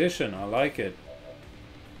good position. I like it.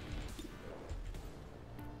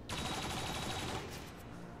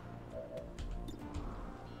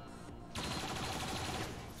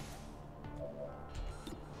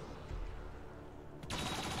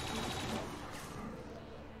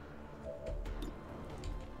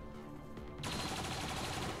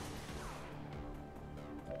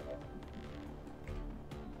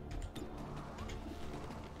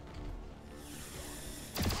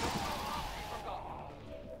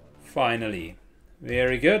 Finally.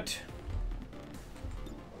 Very good.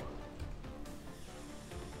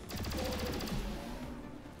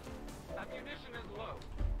 Ammunition is low.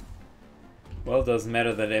 Well, doesn't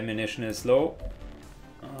matter that ammunition is low.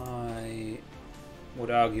 I would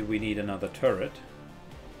argue we need another turret.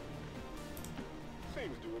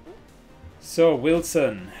 Seems doable. So,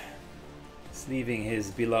 Wilson is leaving his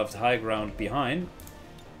beloved high ground behind.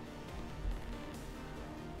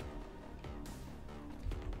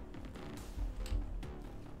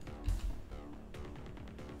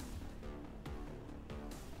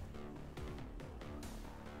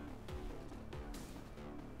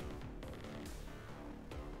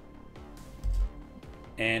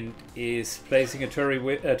 And is placing a turret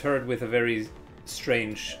with a very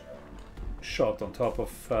strange shot on top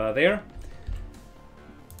of there.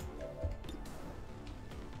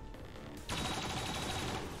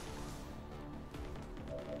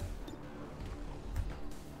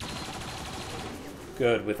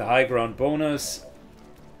 Good, with the high ground bonus.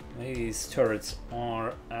 These turrets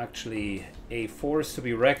are actually a force to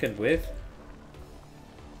be reckoned with.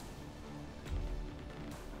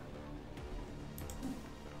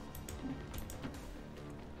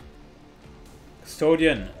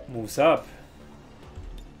 Custodian moves up.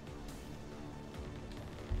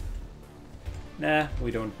 Nah,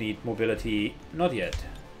 we don't need mobility, not yet.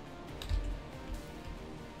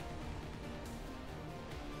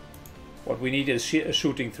 What we need is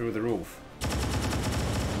shooting through the roof.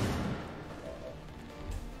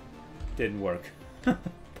 Didn't work.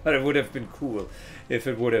 But it would have been cool if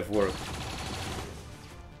it would have worked.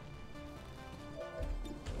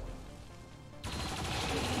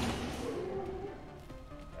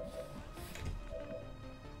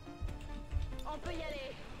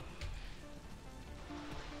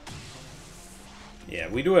 Yeah,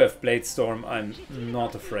 we do have Blade Storm. I'm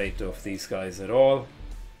not afraid of these guys at all.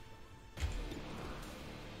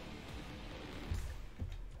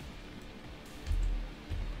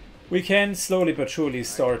 We can slowly but surely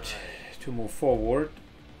start to move forward.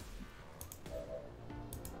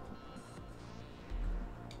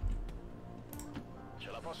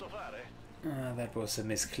 That was a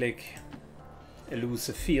misclick.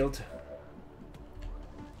 Elusive field.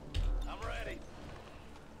 I'm ready.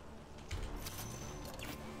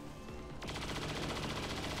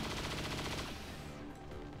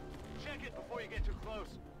 Check it before you get too close.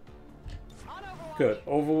 Good.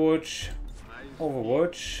 Overwatch.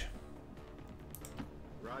 Overwatch.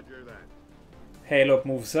 Roger that. Halo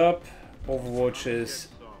moves up. Overwatch is...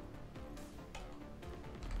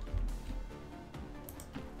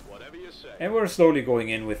 Whatever you say. And we're slowly going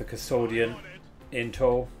in with a Custodian in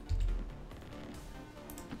tow.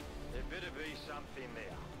 There better be something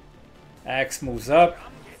there. Axe moves up.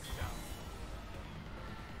 Come get some.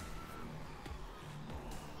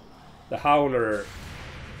 The Howler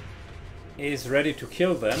is ready to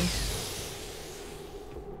kill them.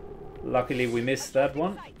 Luckily we missed that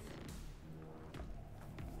one.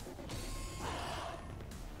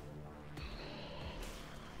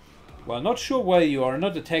 Well, not sure why you are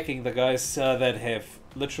not attacking the guys that have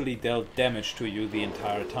literally dealt damage to you the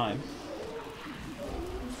entire time.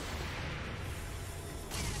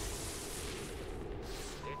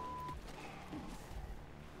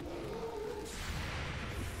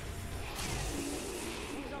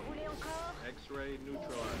 X-ray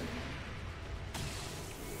neutralized.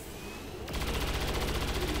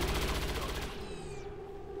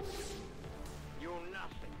 You're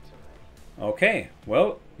nothing to me. Okay,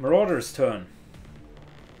 well, Marauder's turn.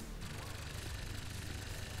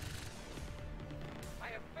 I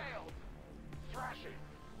have failed. Thrashing.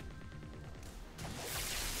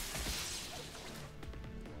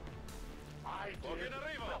 I did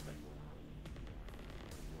nothing.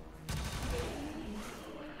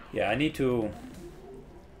 Yeah, I need to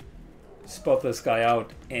spot this guy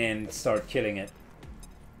out and start killing it.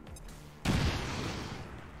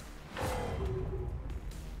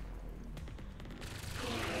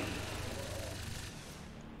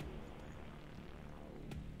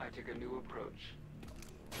 I take a new approach.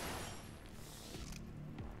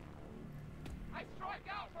 I strike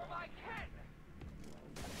out from I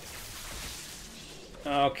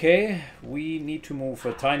can. Okay, we need to move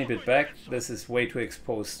a tiny bit back. This is way too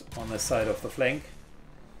exposed on the side of the flank.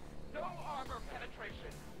 No armor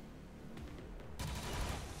penetration.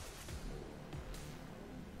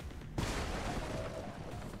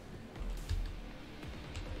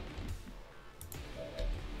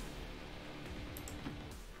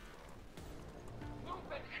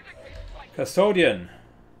 Movement indicates like Custodian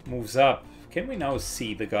moves up. Can we now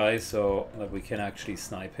see the guy so that we can actually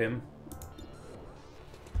snipe him?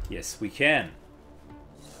 Yes, we can.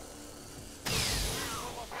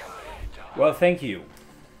 Well, thank you.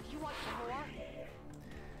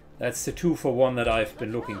 That's the 2-for-1 that I've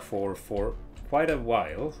been looking for quite a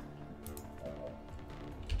while.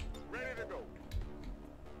 ready to go.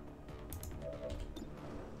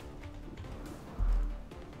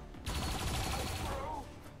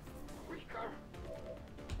 Weaker.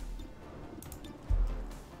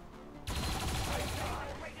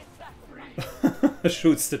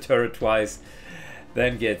 Shoots the turret twice,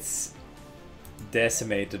 then gets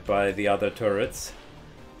decimated by the other turrets.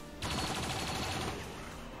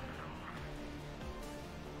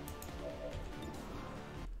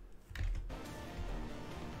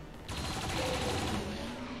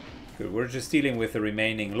 Good, we're just dealing with the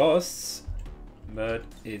remaining losts, but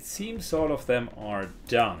it seems all of them are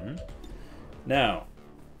done. Now,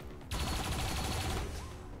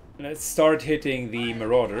 let's start hitting the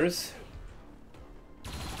Marauders.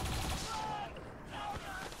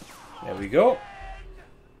 There we go.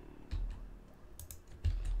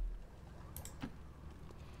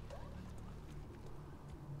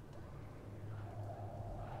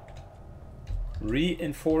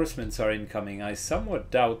 Reinforcements are incoming. I somewhat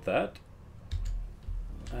doubt that.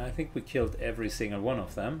 I think we killed every single one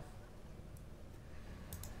of them.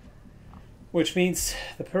 Which means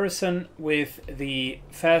the person with the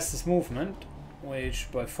fastest movement,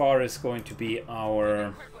 which by far is going to be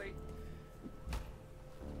our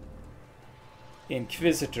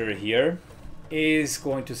Inquisitor here, is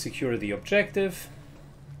going to secure the objective.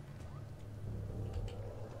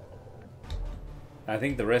 I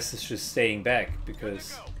think the rest is just staying back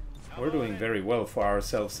because we're doing very well for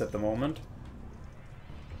ourselves at the moment.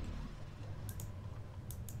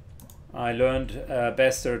 I learned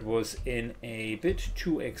Bastard was in a bit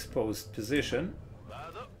too exposed position,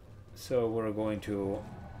 so we're going to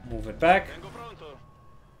move it back.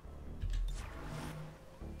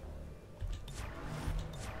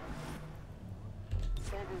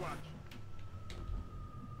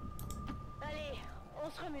 Allez,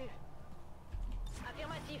 on se remue.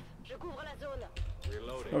 Affirmatif, je couvre la zone.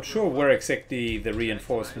 Not sure where exactly the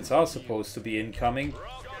reinforcements are supposed to be incoming.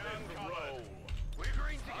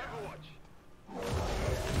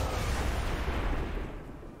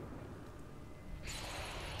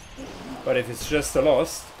 But if it's just a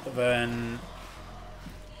loss, then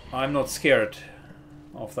I'm not scared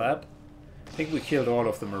of that. I think we killed all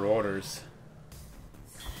of the Marauders.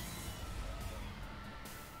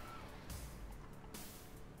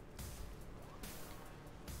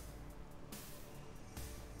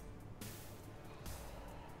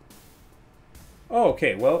 Oh,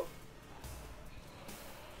 okay, well.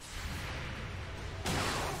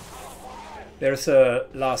 There's a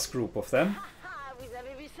last group of them. Vous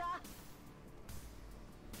avez vu ça?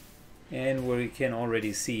 And we can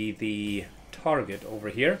already see the target over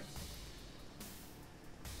here.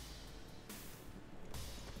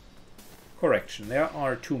 Correction, there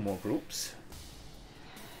are two more groups.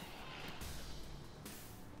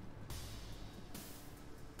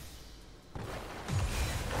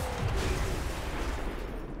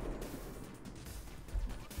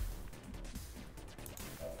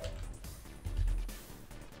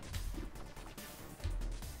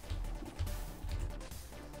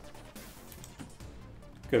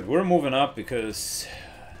 Good, we're moving up because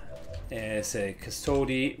as a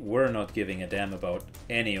custody, we're not giving a damn about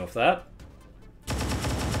any of that.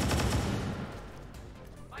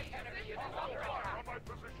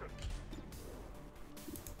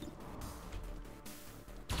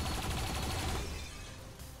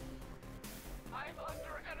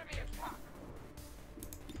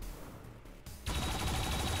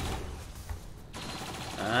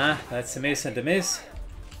 Ah, that's a miss and a miss.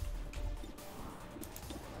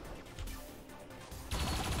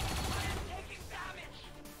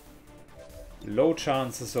 Low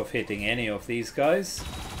chances of hitting any of these guys.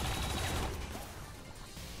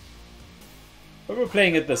 But we're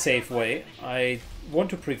playing it the safe way. I want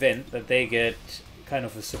to prevent that they get kind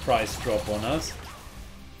of a surprise drop on us.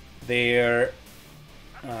 Their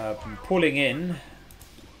pulling in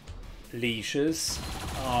leashes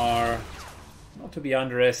are not to be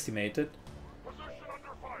underestimated.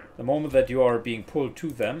 The moment that you are being pulled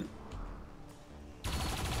to them,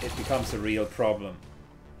 it becomes a real problem.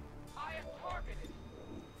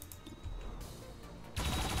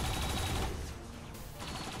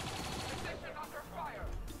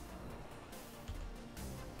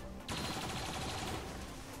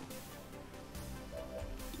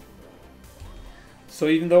 So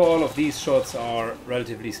even though all of these shots are,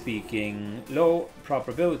 relatively speaking, low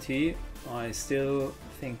probability, I still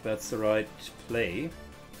think that's the right play.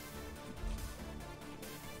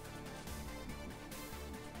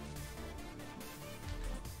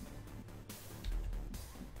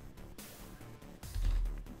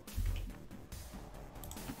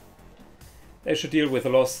 They should deal with a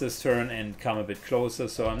loss this turn and come a bit closer,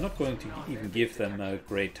 so I'm not going to even give them a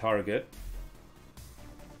great target.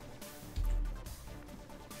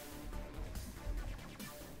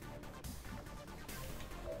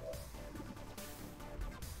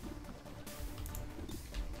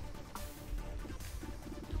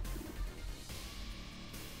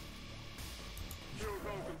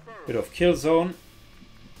 Bit of kill zone.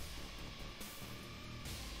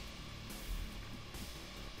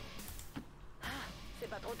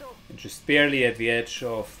 And just barely at the edge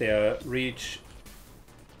of their reach.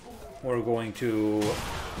 We're going to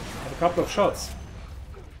have a couple of shots.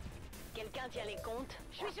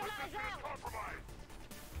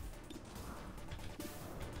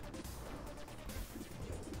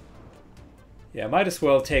 Yeah, I might as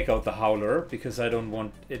well take out the Howler because I don't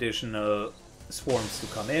want additional swarms to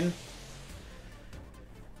come in.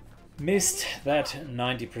 Missed that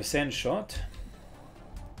 90% shot.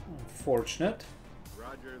 Unfortunate.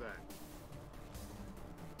 Roger that.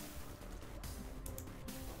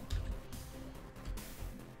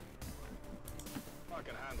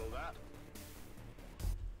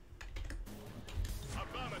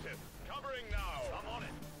 Covering now. I'm on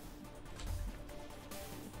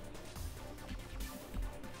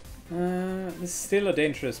it. This is still a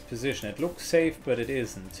dangerous position. It looks safe, but it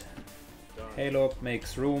isn't. Halo up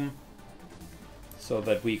makes room so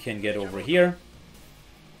that we can get over here.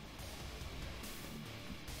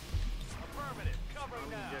 Affirmative. Covering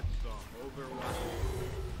now.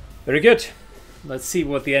 Very good. Let's see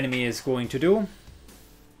what the enemy is going to do.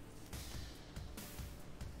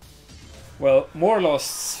 Well, more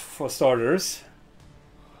loss for starters.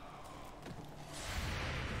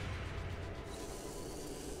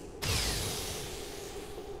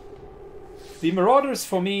 The Marauders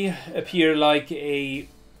for me appear like a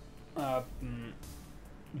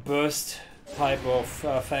burst type of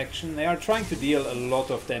faction. They are trying to deal a lot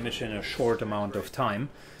of damage in a short amount of time.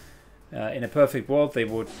 In a perfect world, they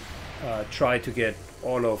would try to get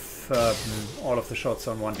all of the shots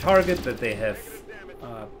on one target that they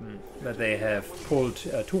have pulled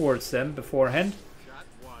towards them beforehand.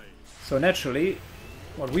 So naturally,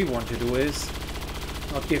 what we want to do is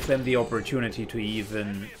not give them the opportunity to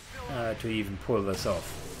even pull this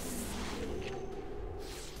off.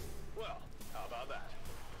 Well, how about that?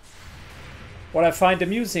 What I find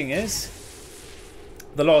amusing is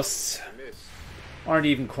the Losts aren't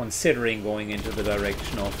even considering going into the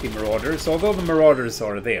direction of the Marauders, although the Marauders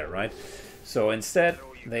are there, right? So instead,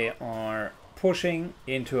 they are pushing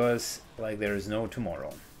into us like there is no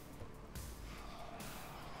tomorrow.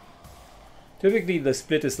 Typically, the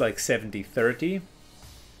split is like 70-30.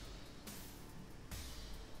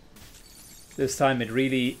 This time it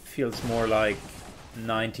really feels more like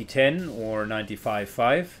 90-10 or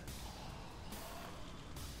 95-5.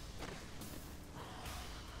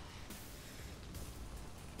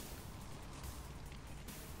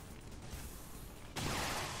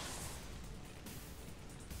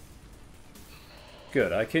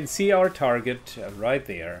 Good, I can see our target right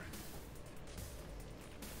there.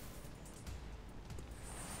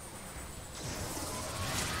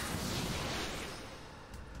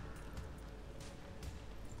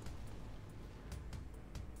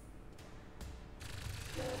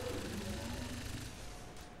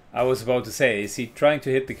 I was about to say, is he trying to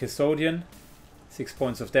hit the custodian? 6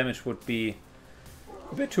 points of damage would be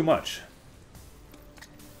a bit too much.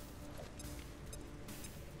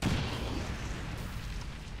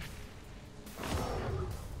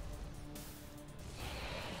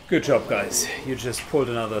 Good job, guys. You just pulled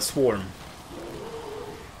another swarm.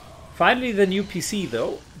 Finally, the new PC,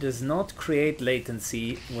 though, does not create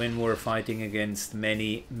latency when we're fighting against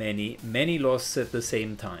many Losts at the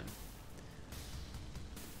same time.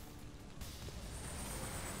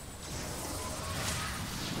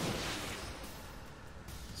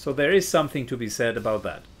 So there is something to be said about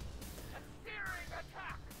that.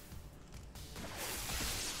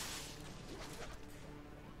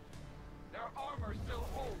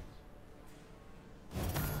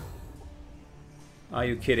 Are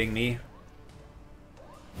you kidding me?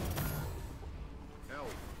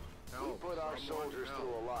 We put our soldiers through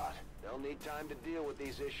a lot. They'll need time to deal with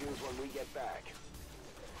these issues when we get back.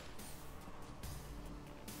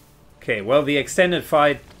 Okay, well, the extended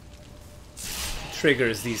fight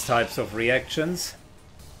triggers these types of reactions.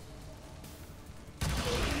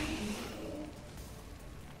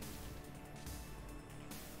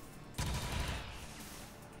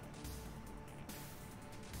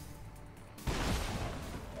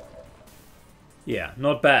 Yeah,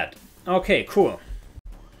 not bad. Okay, cool.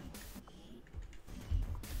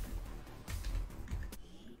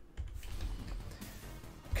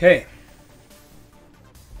 Okay.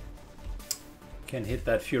 Can hit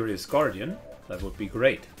that Furious Guardian. That would be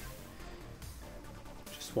great.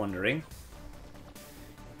 Just wondering.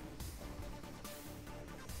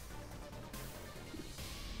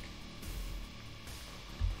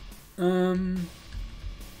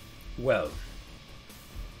 Well.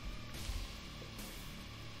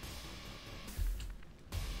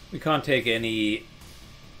 We can't take any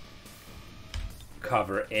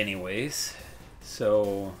cover anyways,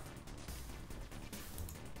 so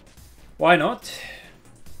why not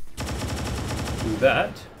do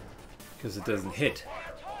that, because it doesn't hit.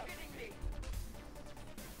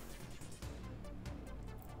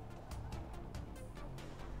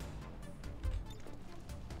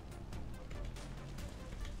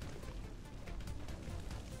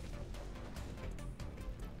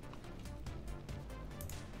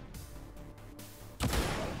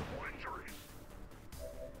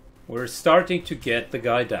 We're starting to get the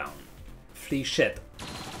guy down. Flea shit.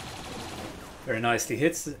 Very nicely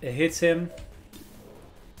hits him.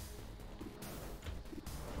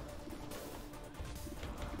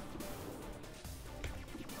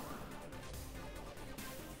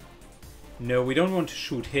 No, we don't want to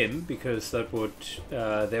shoot him because that would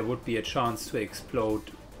there would be a chance to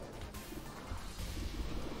explode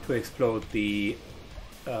the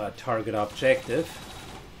target objective.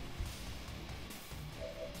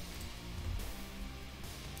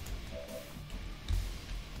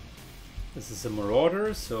 This is a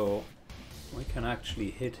marauder, so we can actually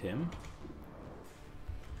hit him.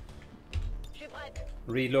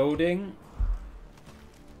 Reloading.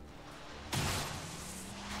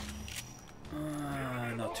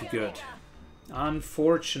 Not too good.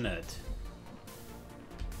 Unfortunate.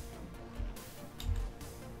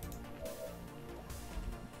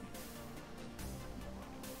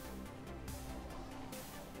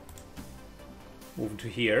 Moving to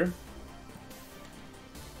here.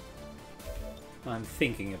 I'm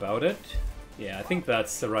thinking about it. Yeah, I think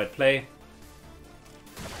that's the right play.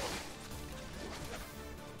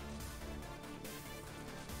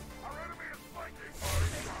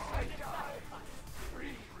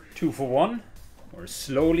 Two for one. We're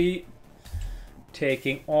slowly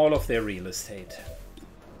taking all of their real estate.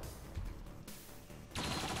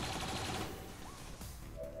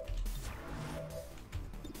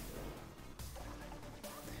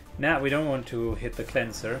 Now we don't want to hit the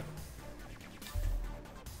cleanser.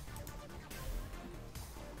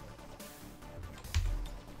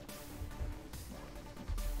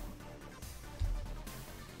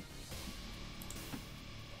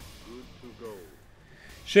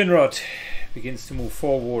 Shinrod begins to move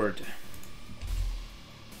forward.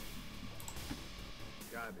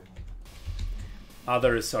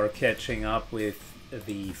 Others are catching up with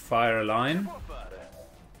the fire line.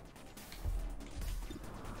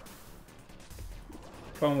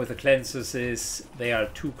 Problem with the cleansers is they are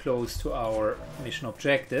too close to our mission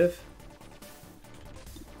objective.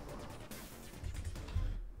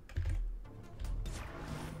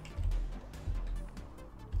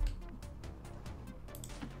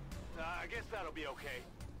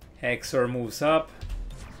 Hexor moves up.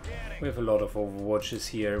 We have a lot of overwatches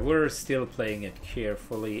here. We're still playing it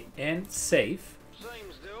carefully and safe.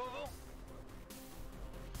 Seems doable.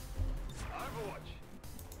 Overwatch.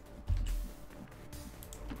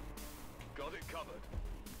 Got it covered.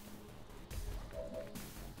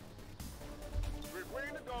 We're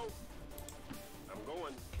ready to go. I'm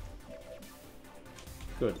going.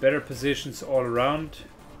 Good. Better positions all around.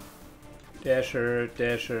 Dasher,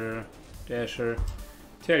 Dasher, Dasher.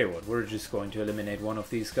 Tell you what, we're just going to eliminate one of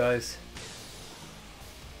these guys.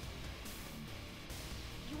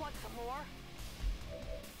 You want some more?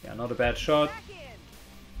 Yeah, not a bad shot. Back in.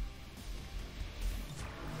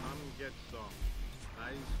 Come get some.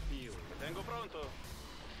 Nice feel. Tengo pronto.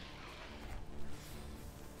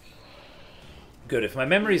 Good. If my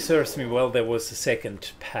memory serves me well, there was a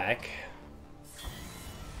second pack.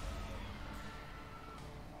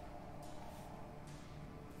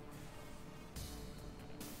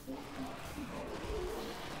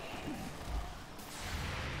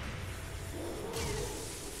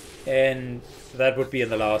 And that would be in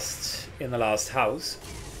the last house.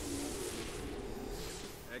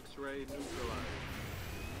 X-ray neutralized.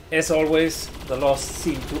 As always, the Lost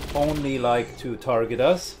seem to only like to target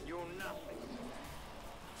us. You're nothing.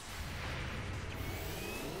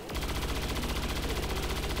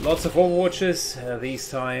 Lots of overwatches, this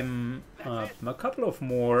time a couple of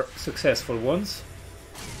more successful ones.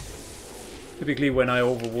 Typically when I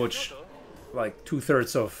overwatch, like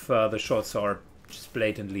 2/3 of the shots are just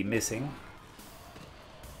blatantly missing.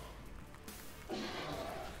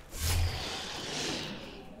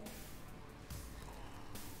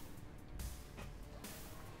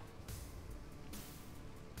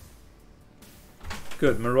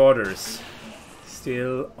 Good, Marauders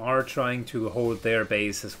still are trying to hold their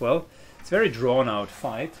base as well. It's a very drawn out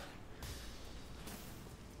fight.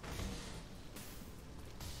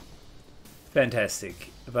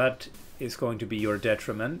 Fantastic. That is going to be your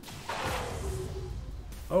detriment.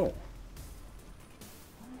 Oh.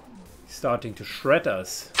 Starting to shred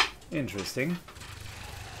us. Interesting.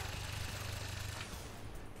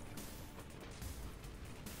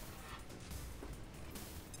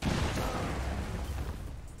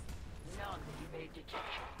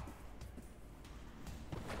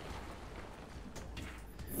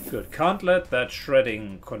 Good. Can't let that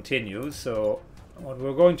shredding continue, so what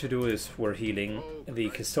we're going to do is we're healing the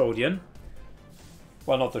custodian.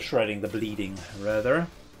 Well, not the shredding, the bleeding, rather.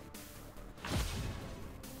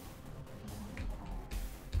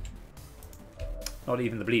 Not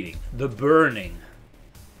even the bleeding, the burning.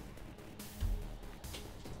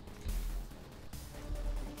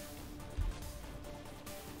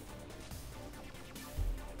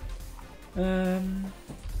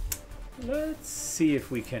 Let's Let's see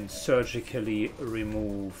if we can surgically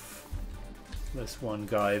remove this one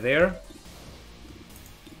guy there.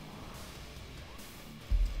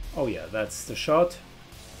 Oh yeah, that's the shot.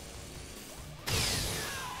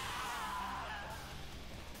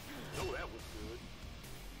 Oh, that was good.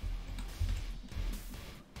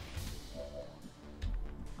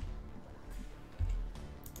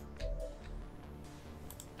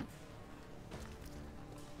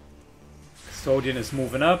 Custodian is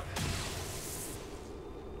moving up.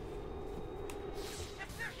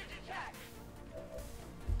 Submersion attack!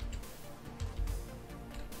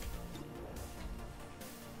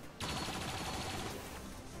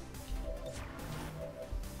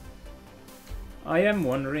 I am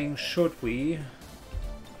wondering, should we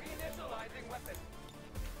Reinitializing weapon.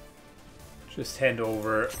 just hand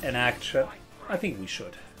over an action? I think we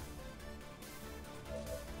should.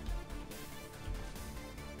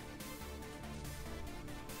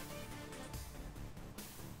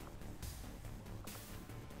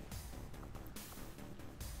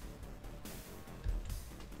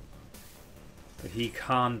 But he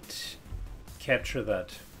can't capture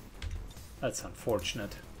that. That's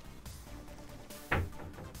unfortunate. Threat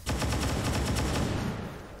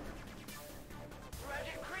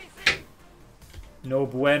increasing! No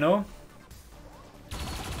bueno.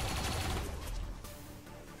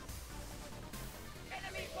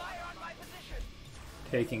 Enemy fire on my position!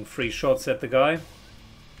 Taking free shots at the guy.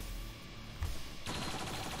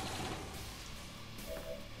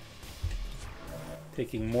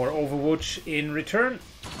 Taking more Overwatch in return.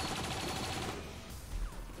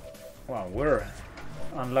 Wow, we're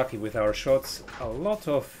unlucky with our shots. A lot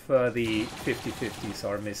of the 50-50s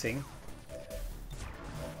are missing.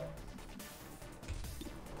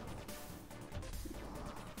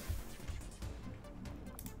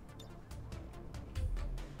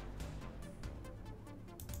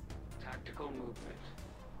 Tactical movement.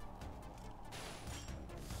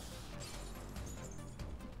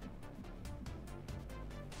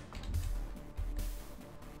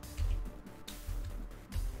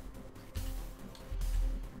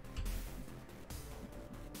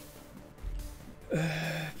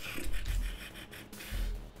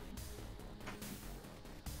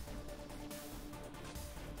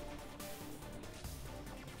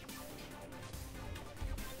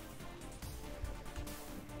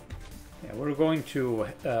 Yeah, we're going to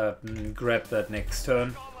grab that next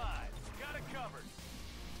turn. All live. Got it covered.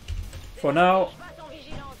 For now, Battle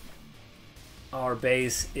vigilance! our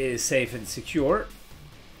base is safe and secure,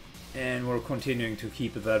 and we're continuing to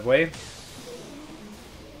keep it that way.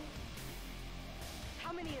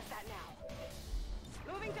 How many is that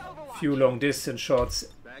now? Moving to Overwatch. Few long distance shots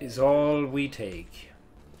is all we take.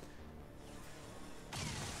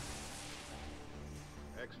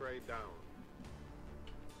 X-ray down.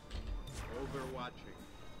 Overwatching.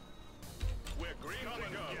 We're green to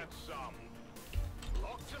go. Get some.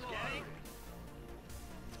 Locked and loaded.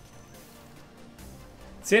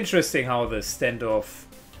 It's interesting how the standoff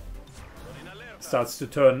starts to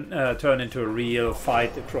turn into a real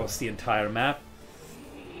fight across the entire map.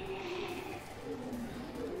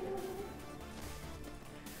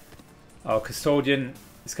 Our custodian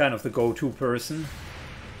is kind of the go-to person.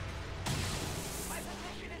 My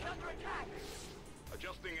position is under attack!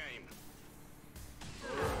 Adjusting aim.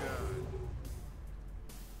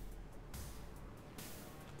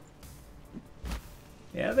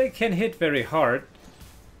 Yeah, they can hit very hard.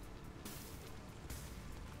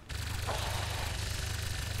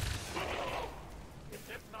 It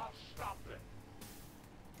did not stop it.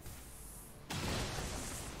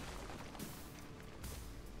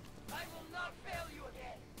 I will not fail you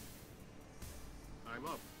again! I'm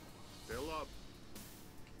up. Still up.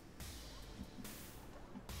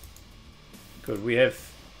 Good, we have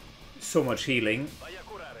so much healing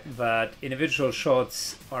that individual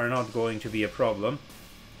shots are not going to be a problem.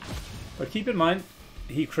 But keep in mind,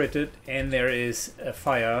 he critted, and there is a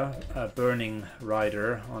fire, a burning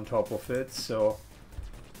rider on top of it, so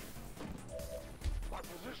My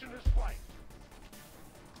position is flank.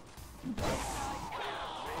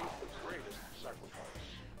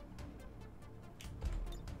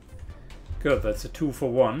 good, that's a 2 for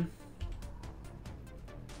 1.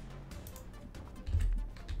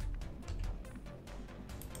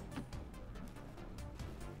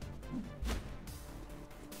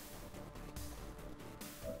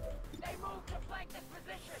 They move to flank this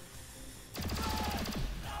position!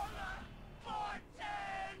 Solar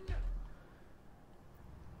 410!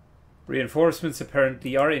 Reinforcements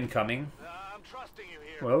apparently are incoming. I'm trusting you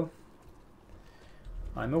here. Well,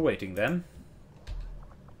 I'm awaiting them.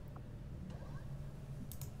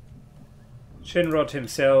 Shinrod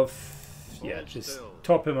himself yeah, just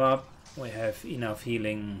top him up. We have enough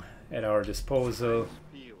healing at our disposal.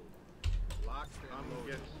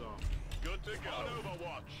 Good to go. On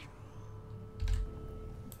Overwatch.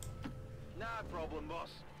 Not problem,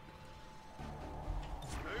 boss.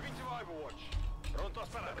 Moving to Overwatch. Prontos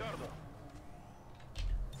para acuerdo.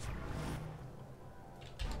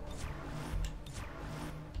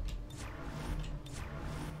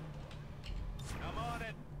 I'm on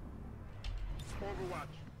it.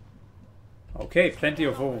 Overwatch. Okay, plenty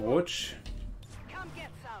of Overwatch. Come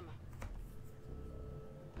get some.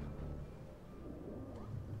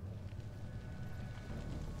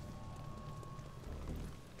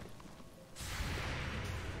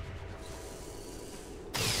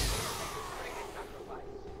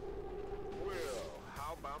 Well,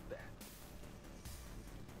 how about that?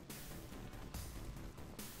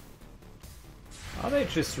 Are they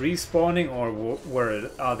just respawning, or where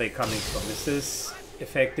are they coming from? Is this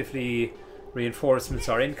effectively reinforcements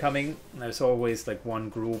are incoming? There's always like one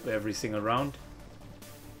group every single round.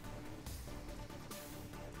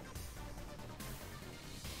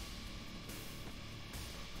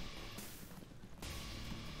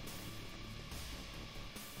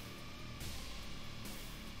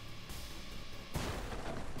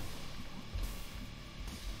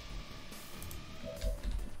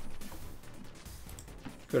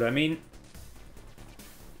 Good, I mean,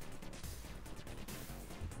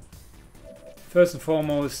 first and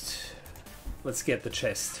foremost, let's get the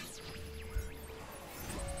chest.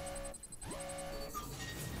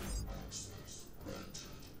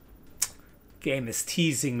 Game is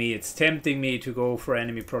teasing me, it's tempting me to go for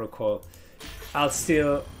enemy protocol. I'll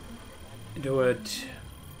still do it,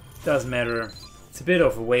 doesn't matter. It's a bit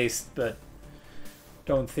of a waste, but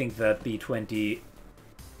don't think that B20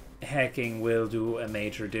 hacking will do a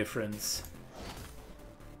major difference.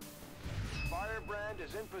 Firebrand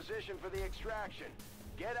is in position for the extraction.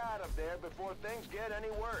 Get out of there before things get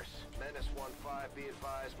any worse. Menace 1-5, be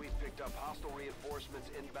advised, we've picked up hostile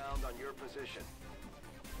reinforcements inbound on your position.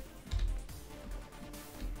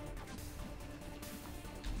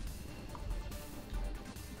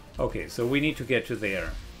 Okay, so we need to get to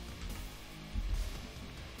there.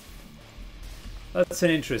 That's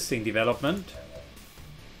an interesting development.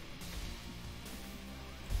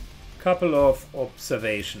 Couple of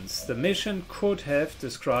observations. The mission could have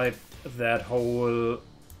described that whole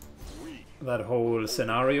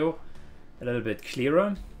scenario a little bit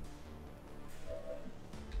clearer.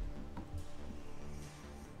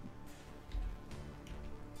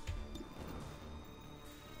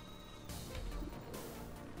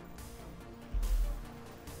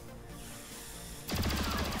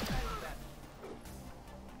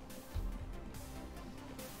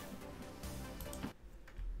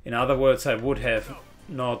 In other words, I would have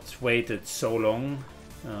not waited so long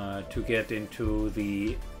to get into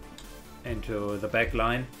the back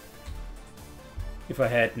line if I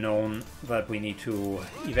had known that we need to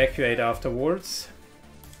evacuate afterwards.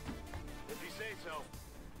 If you say so.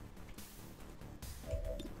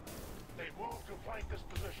 They move to flank this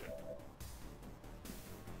position.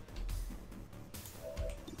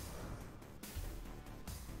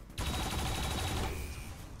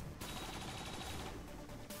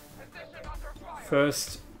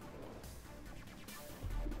 First,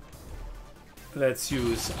 let's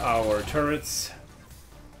use our turrets.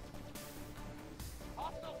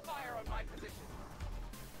 Hostile fire on my position.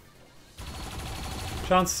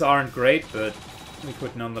 Chances aren't great, but we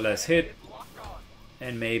could nonetheless hit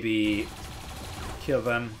and maybe kill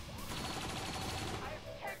them. I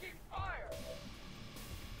am taking fire.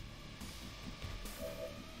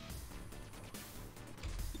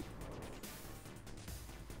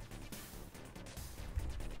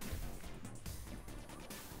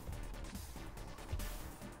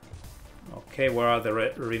 Okay, where are the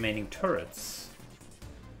remaining turrets?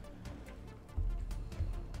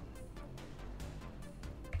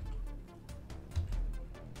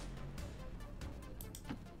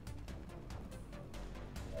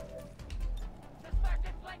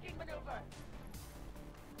 Suspected flanking maneuver.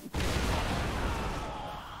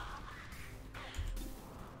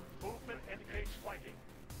 Movement indicates flanking.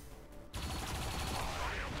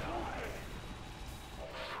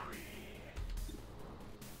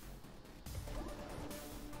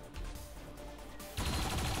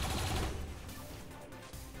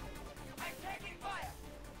 I'm taking fire.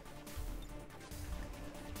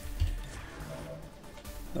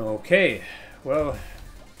 Okay, well,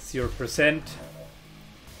 0%.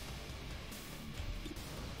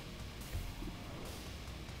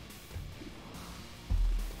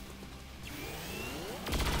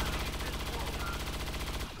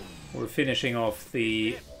 We're finishing off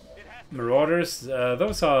the Marauders,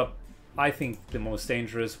 those are, I think, the most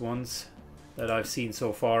dangerous ones that I've seen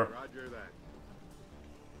so far. Roger that.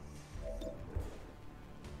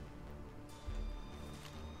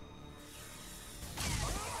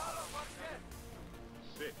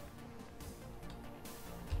 Sit.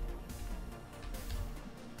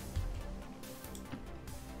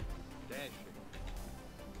 Dashing.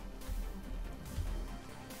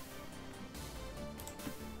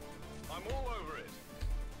 I'm all over it.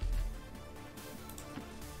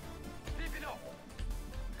 Keep it up.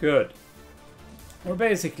 Good. We're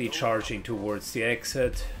basically charging towards the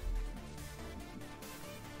exit.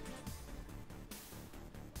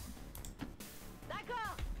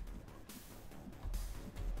 D'accord.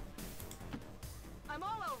 I'm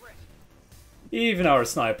all over it. Even our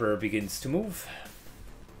sniper begins to move.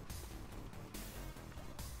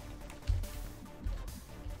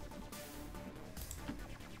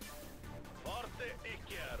 Forte e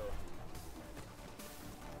chiaro.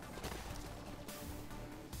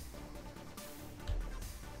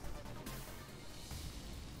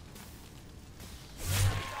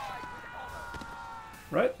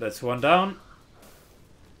 Right, that's one down.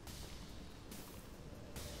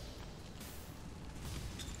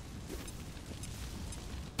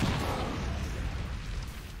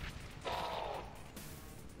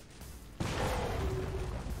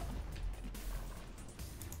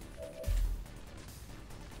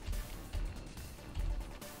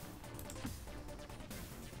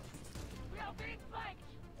 We are being flanked.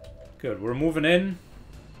 Good, we're moving in.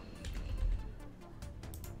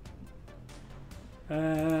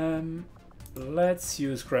 Let's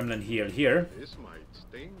use Gremlin Heal here, This might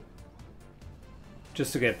sting.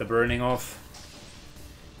 just to get the burning off.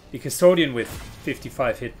 The Custodian with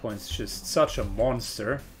 55 hit points is just such a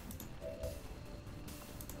monster.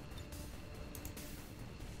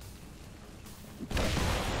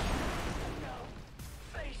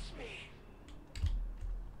 Face me.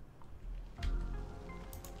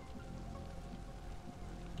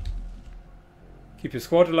 Keep your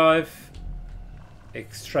squad alive.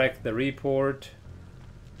 Extract the report.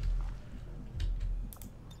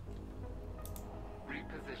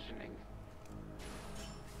 Repositioning.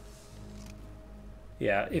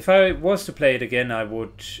 Yeah, if I was to play it again, I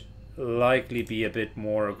would likely be a bit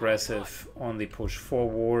more aggressive on the push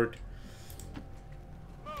forward.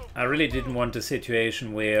 I really didn't want a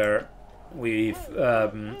situation where we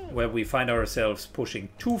find ourselves pushing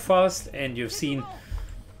too fast, and you've seen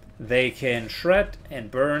they can shred and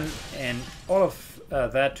burn, and all of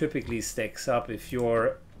that typically stacks up if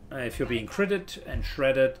you're being critted and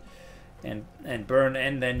shredded and burn,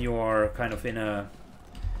 and then you're kind of in a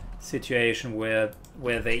situation where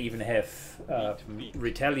they even have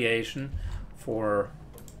retaliation for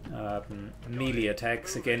melee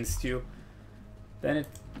attacks against you, then it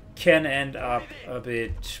can end up a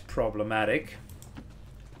bit problematic.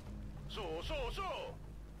 So.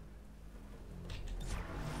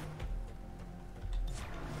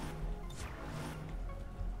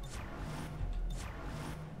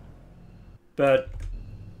 But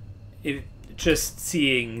just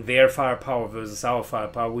seeing their firepower versus our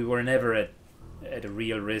firepower, we were never at a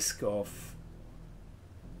real risk of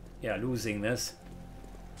losing this.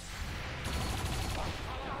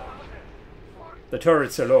 The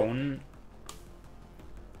turrets alone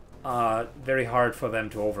are very hard for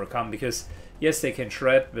them to overcome, because yes, they can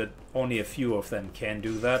shred, but only a few of them can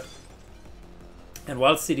do that. And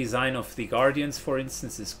whilst the design of the Guardians, for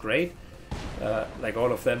instance, is great, like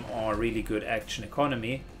all of them are really good action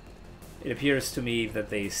economy, it appears to me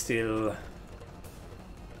that they still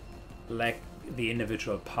lack the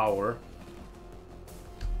individual power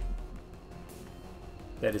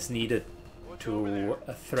that is needed to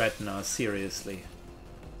threaten us seriously.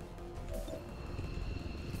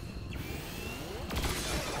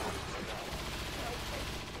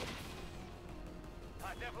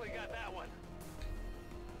 I definitely got that one.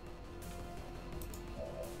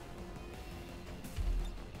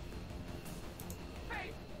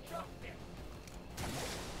 Hey, jump it.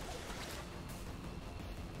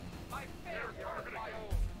 My fair target my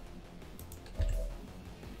own.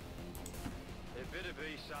 There better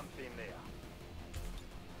be something there.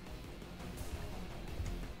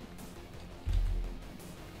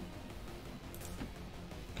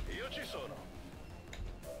 Io ci sono.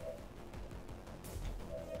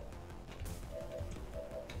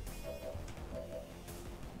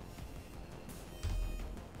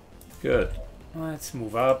 Good. Let's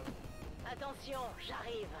move up. Attention,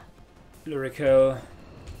 j'arrive. Lyrical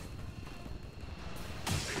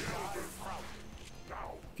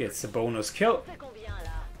gets a bonus kill. C'est combien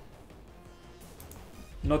là?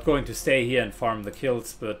 not going to stay here and farm the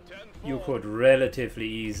kills, but you could relatively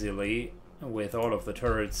easily, with all of the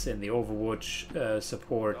turrets in the Overwatch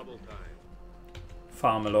support,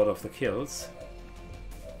 farm a lot of the kills.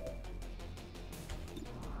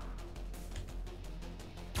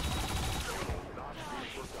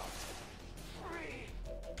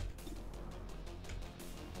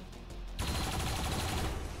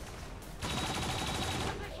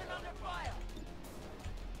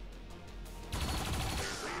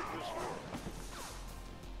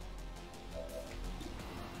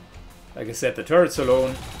 Like I said, the turrets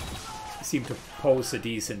alone seem to pose a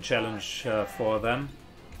decent challenge for them.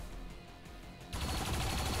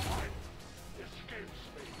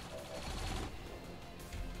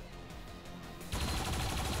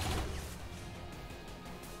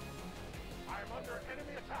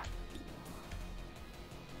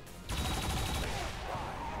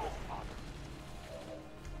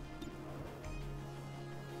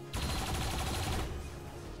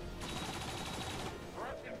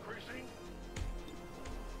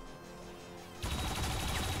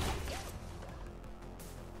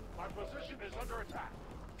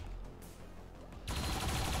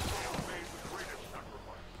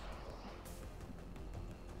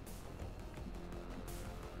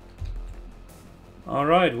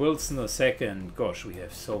 Alright, Wilson the second. Gosh, we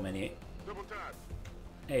have so many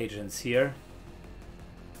agents here.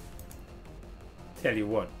 Tell you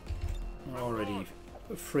what, we're already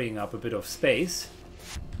freeing up a bit of space.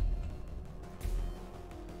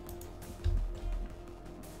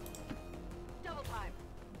 Double time.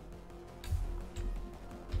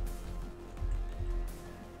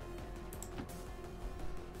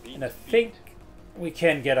 And I think we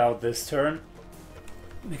can get out this turn,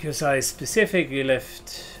 because I specifically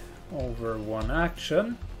left over one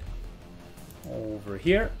action over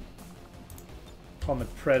here.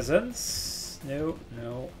 Comet presence. No,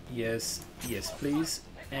 no, yes, yes please.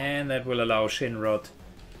 And that will allow Shinrod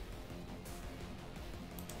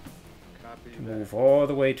to move all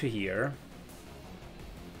the way to here.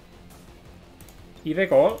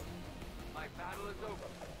 Evac all.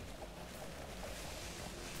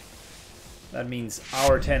 That means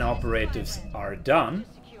our 10 operatives are done.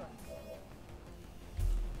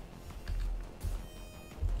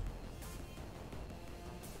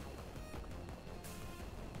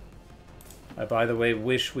 I, by the way,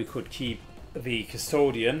 wish we could keep the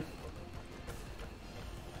Custodian.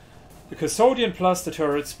 The plus the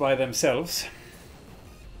turrets by themselves,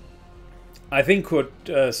 I think, could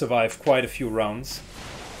survive quite a few rounds.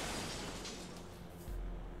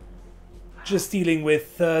 Just dealing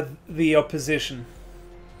with the opposition.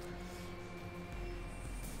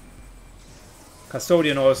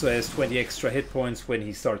 Custodian also has 20 extra hit points when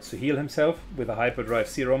he starts to heal himself with a hyperdrive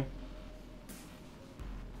serum.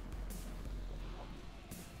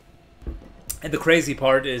 And the crazy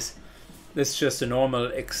part is, this is just a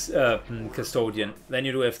normal Custodian. Then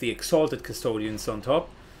you do have the Exalted Custodians on top.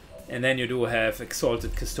 And then you do have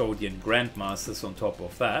Exalted Custodian Grandmasters on top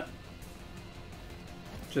of that.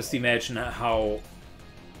 Just imagine how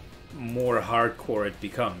more hardcore it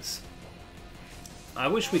becomes. I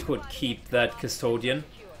wish we could keep that Custodian.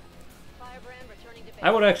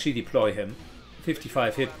 I would actually deploy him.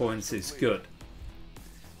 55 hit points is good.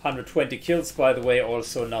 120 kills, by the way,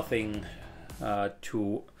 also nothing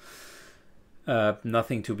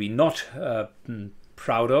nothing to be not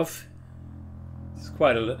proud of. It's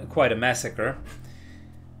quite a massacre.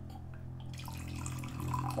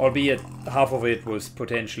 Albeit half of it was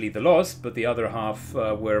potentially the loss, but the other half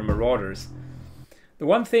were Marauders. The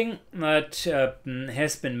one thing that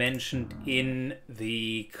has been mentioned in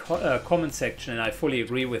the comment section, and I fully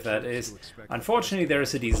agree with that, is unfortunately there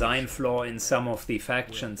is a design flaw in some of the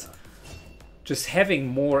factions. Just having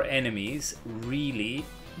more enemies really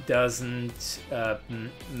doesn't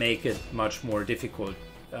make it much more difficult.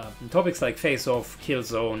 Topics like face-off, kill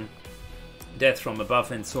zone, death from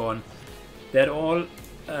above and so on, that all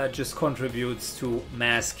just contributes to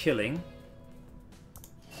mass killing.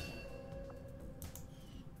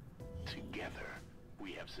 Together,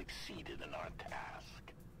 we have succeeded in our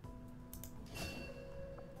task.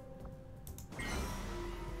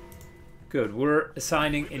 Good, we're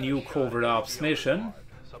assigning a new covert ops mission.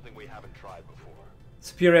 Something we haven't tried before.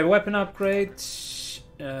 Superior weapon upgrade,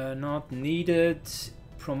 not needed.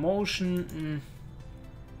 Promotion,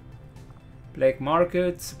 black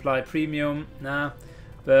market, supply premium, nah.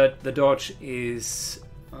 But the dodge is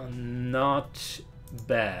not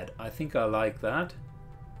bad. I think I like that.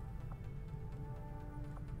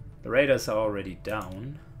 The raiders are already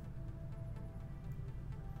down.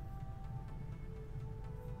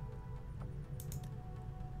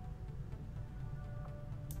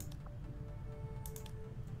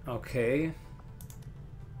 Okay.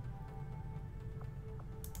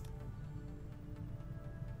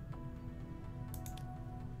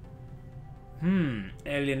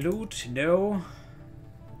 Alien loot? No.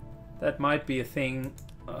 That might be a thing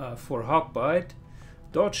for Hogbite.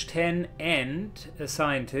 Dodge 10 and a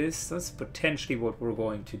scientist. That's potentially what we're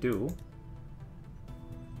going to do.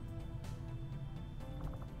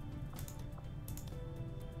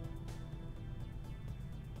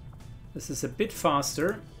 This is a bit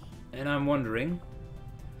faster, and I'm wondering.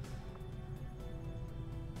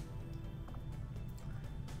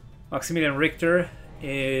 Maximilian Richter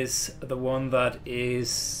is the one that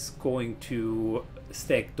is going to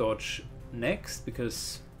stack dodge next,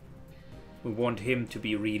 because we want him to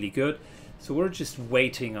be really good. So we're just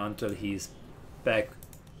waiting until he's back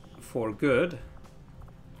for good.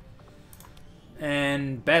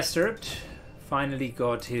 And Bastard finally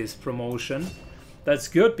got his promotion. That's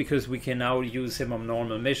good, because we can now use him on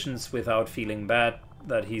normal missions without feeling bad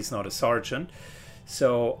that he's not a sergeant.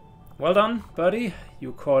 So, well done, buddy.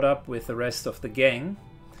 You caught up with the rest of the gang.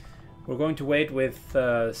 We're going to wait with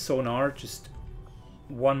sonar just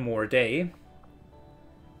one more day.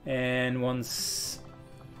 And once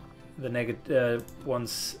the negative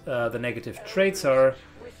traits are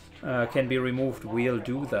can be removed, we'll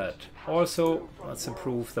do that. Also, let's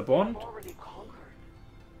improve the bond.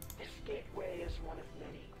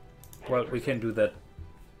 Well, we can do that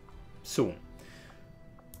soon.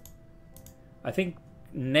 I think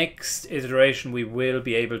next iteration we will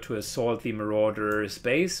be able to assault the Marauder's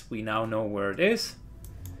base. We now know where it is.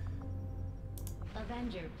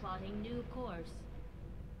 Avenger plotting new course.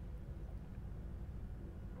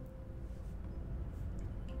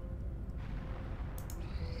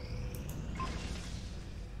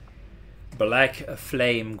 Black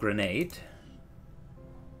flame grenade.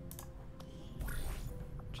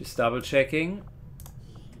 Just double checking.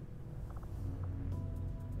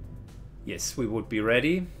 Yes, we would be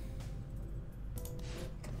ready.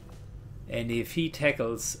 And if he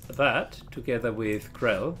tackles that together with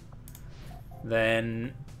Grell,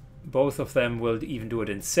 then both of them will even do it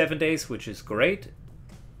in 7 days, which is great.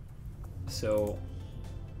 So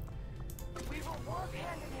we will work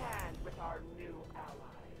hand in hand with our new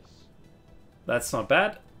allies. That's not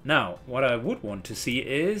bad. Now, what I would want to see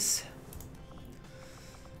is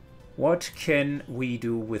what can we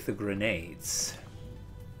do with the grenades?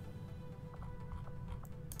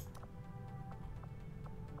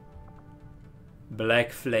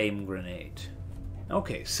 Black flame grenade.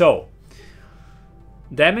 Okay, so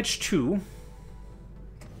damage 2,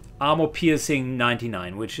 armor piercing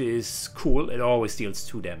 99, which is cool. It always deals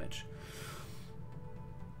 2 damage.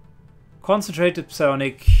 Concentrated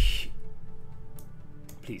psionic.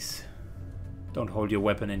 Please don't hold your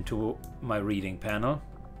weapon into my reading panel.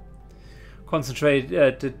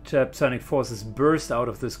 Concentrated psionic forces burst out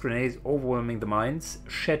of this grenade, overwhelming the mines,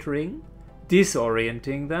 shattering,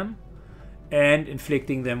 disorienting them, and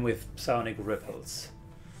inflicting them with psionic ripples.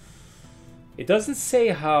 It doesn't say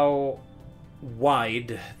how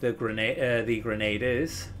wide the grenade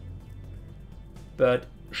is, but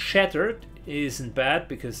shattered isn't bad,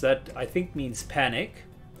 because that, I think, means panic.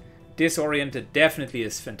 Disoriented definitely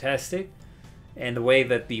is fantastic, and the way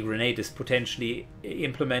that the grenade is potentially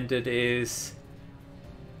implemented is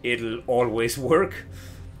it'll always work.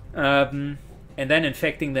 And then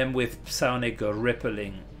infecting them with psionic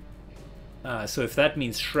rippling. So if that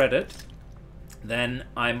means shredded, then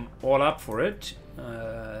I'm all up for it.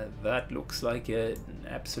 That looks like an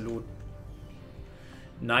absolute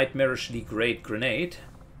nightmarishly great grenade.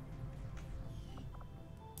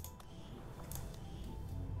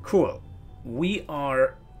 Cool. We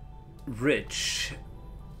are rich.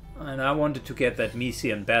 And I wanted to get that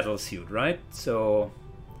Mesian battle suit, right? So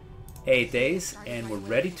 8 days and we're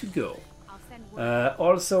ready to go.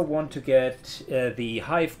 Also want to get the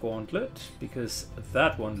Hive Gauntlet, because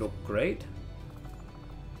that one looked great.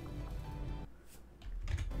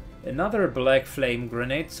 Another Black Flame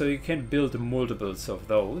Grenade, so you can build multiples of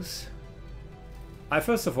those. I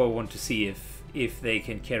first of all want to see if they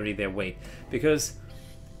can carry their weight, because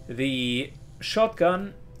the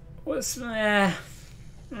shotgun was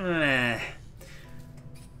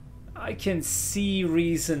I can see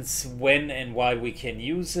reasons when and why we can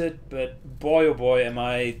use it, but boy oh boy am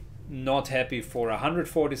I not happy for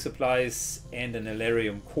 140 supplies and an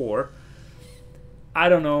Elerium core. I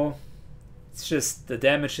don't know, it's just the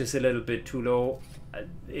damage is a little bit too low.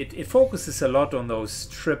 It focuses a lot on those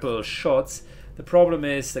triple shots. The problem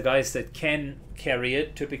is the guys that can carry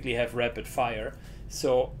it typically have rapid fire,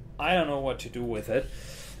 so I don't know what to do with it.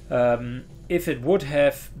 If it would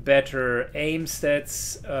have better aim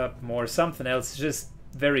stats or something else, just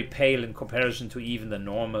very pale in comparison to even the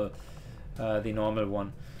normal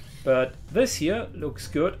one. But this here looks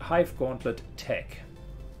good. Hive Gauntlet Tech.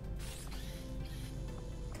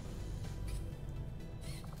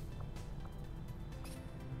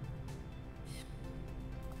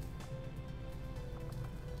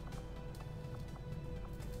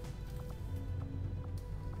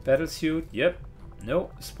 Battlesuit, yep. No,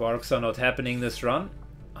 sparks are not happening this run.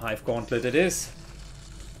 Hive Gauntlet it is.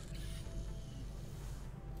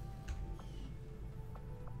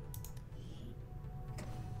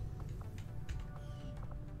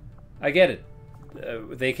 I get it.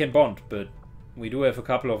 They can bond, but we do have a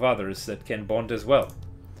couple of others that can bond as well.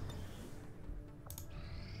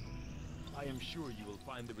 I am sure you will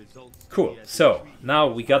find the results. Cool. So now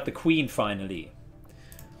we got the Queen finally.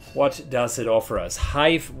 What does it offer us?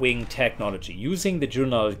 Hive Wing technology. Using the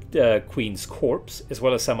Journal Queen's corpse, as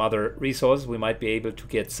well as some other resources, we might be able to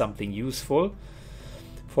get something useful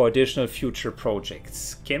for additional future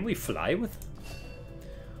projects. Can we fly with it?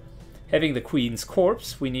 Having the Queen's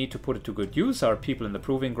corpse, we need to put it to good use. Our people in the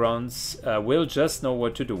Proving Grounds will just know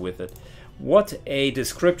what to do with it. What a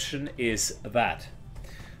description is that?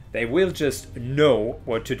 They will just know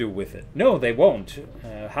what to do with it. No, they won't.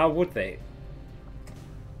 How would they?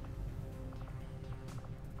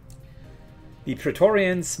 The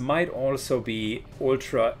Praetorians might also be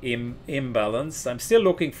ultra imbalanced. I'm still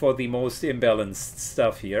looking for the most imbalanced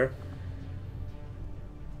stuff here.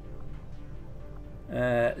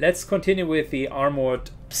 Let's continue with the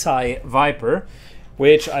Armored Psy Viper,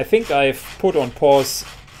 which I think I've put on pause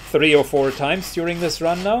 3 or 4 times during this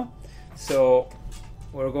run now. So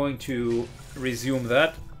we're going to resume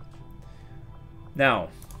that. Now,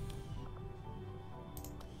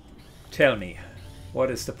 tell me,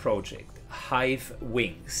 what is the project? Hive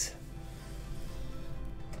Wings.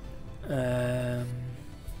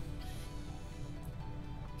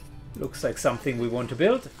 Looks like something we want to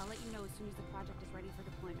build. I'll let you know as soon as the project is ready for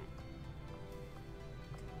deployment.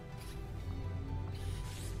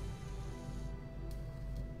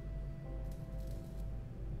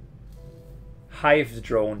 Hive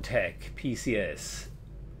Drone Tech, PCS.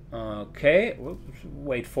 Okay, we'll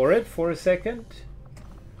wait for it for a second.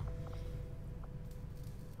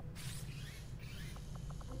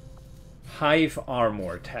 Hive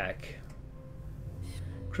Armor Tech.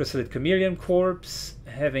 Chrysalid Chameleon Corpse.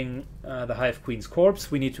 Having the Hive Queen's corpse,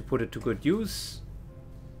 we need to put it to good use.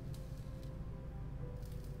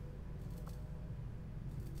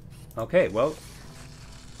 Okay, well.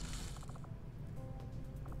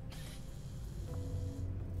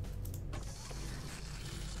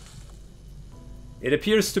 It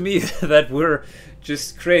appears to me that we're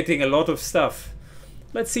just creating a lot of stuff.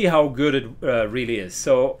 Let's see how good it really is.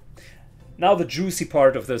 So now the juicy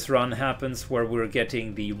part of this run happens where we're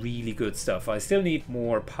getting the really good stuff. I still need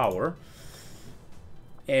more power,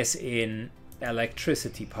 as in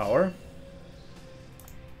electricity power,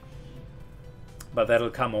 but that'll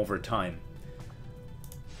come over time.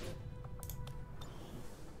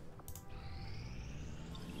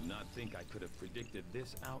 I do not think I could have predicted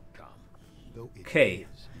this outcome. Okay,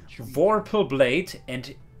 Vorpal Blade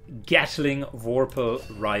and Gatling Vorpal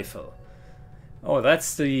Rifle. Oh,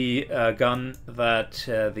 that's the gun that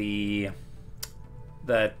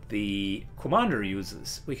the commander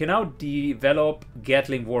uses. We can now develop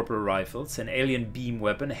Gatling Vorpal rifles, an alien beam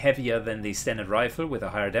weapon heavier than the standard rifle with a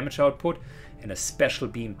higher damage output and a special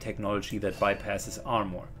beam technology that bypasses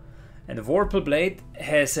armor. And the Vorpal Blade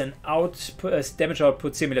has an damage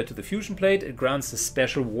output similar to the Fusion Blade. It grants a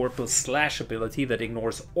special Vorpal Slash ability that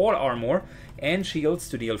ignores all armor and shields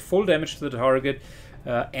to deal full damage to the target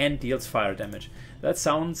and deals fire damage. That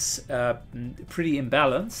sounds pretty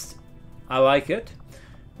imbalanced. I like it.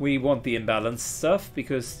 We want the imbalanced stuff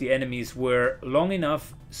because the enemies were long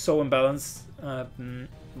enough so imbalanced.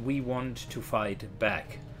 We want to fight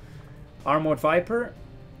back. Armored Viper.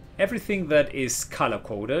 Everything that is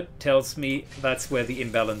color-coded tells me that's where the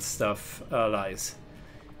imbalanced stuff lies.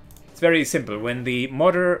 It's very simple. When the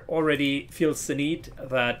modder already feels the need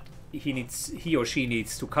that he or she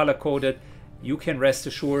needs to color-code it, you can rest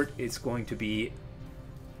assured it's going to be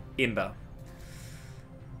imba.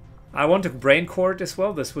 I want a brain cord as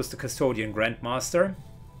well. This was the Custodian Grandmaster.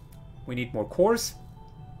 We need more cores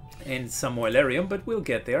and some more Elerium, but we'll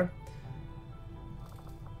get there.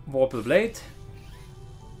 Vorpal Blade.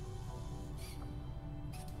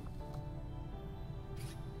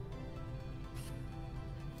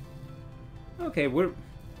 Okay, we'll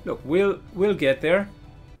get there.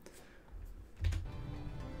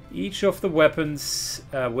 Each of the weapons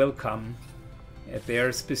will come at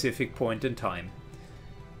their specific point in time.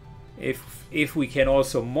 If we can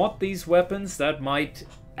also mod these weapons, that might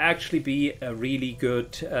actually be a really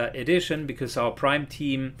good addition, because our prime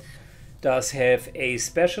team does have a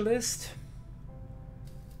specialist,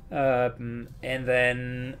 and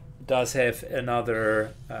then does have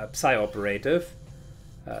another psi operative.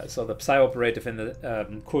 So the psi operative in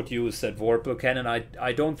the, could use that Vorpal cannon.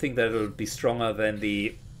 I don't think that it'll be stronger than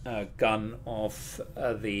the gun of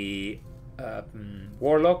the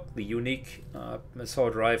Warlock, the unique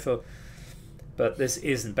assault rifle, but this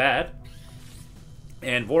isn't bad.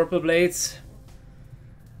 And Vorpal blades,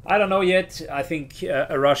 I don't know yet. I think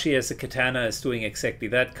Arashi as a katana is doing exactly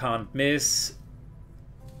that. Can't miss,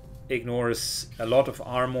 ignores a lot of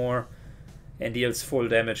armor, and deals full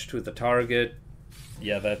damage to the target.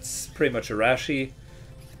 Yeah, that's pretty much Arashi.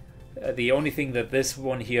 The only thing that this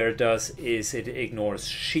one here does is it ignores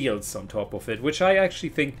shields on top of it, which I actually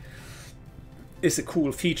think is a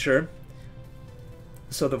cool feature.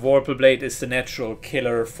 So the Vorpal blade is the natural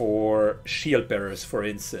killer for shield bearers, for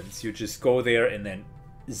instance. You just go there and then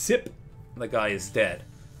zip, the guy is dead.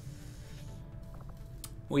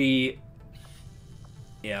 We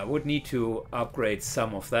would need to upgrade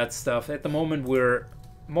some of that stuff. At the moment we're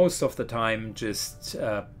most of the time just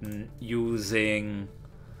using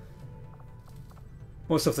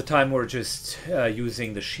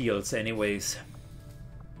the shields anyways.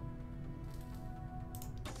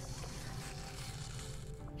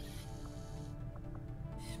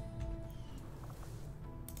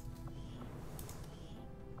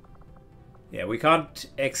 Yeah, we can't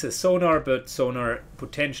access sonar, but sonar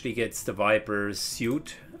potentially gets the Viper's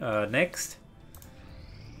suit next.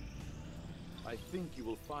 I think you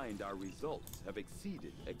will find our results have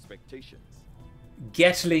exceeded expectations.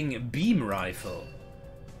 Gatling beam rifle.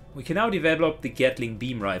 We can now develop the Gatling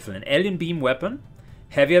beam rifle, an alien beam weapon,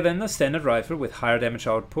 heavier than the standard rifle with higher damage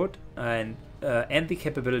output and the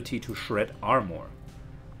capability to shred armor.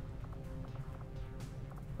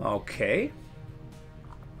 Okay.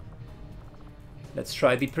 Let's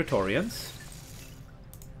try the Praetorians.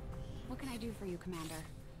 What can I do for you, Commander?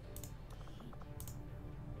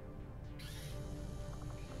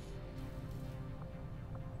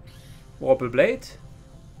 Vorpal blade,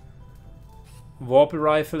 Vorpal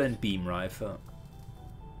rifle and beam rifle.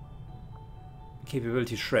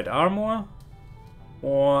 Capability to shred armor,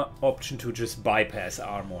 or option to just bypass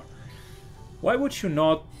armor. Why would you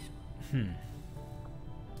not...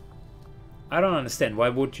 I don't understand. Why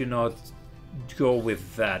would you not go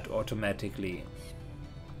with that automatically?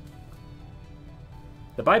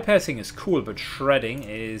 The bypassing is cool, but shredding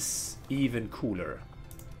is even cooler.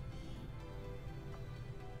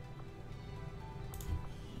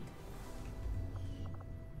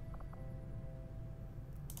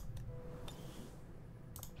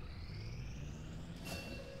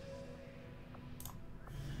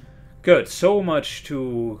 Good, so much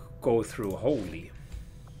to go through. Holy.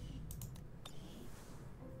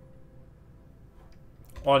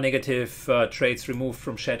 All negative traits removed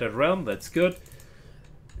from Shattered Realm, that's good.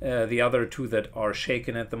 The other two that are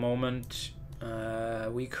shaken at the moment,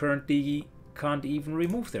 we currently can't even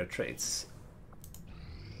remove their traits.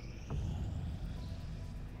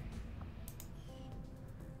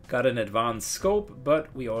 Got an advanced scope, but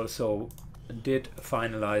we also did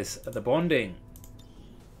finalize the bonding.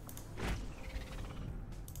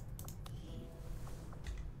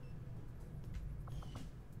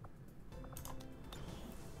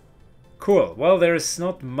 Cool. Well, there's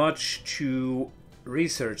not much to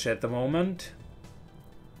research at the moment.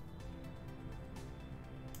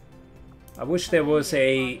 I wish there was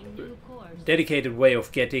a dedicated way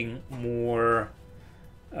of getting more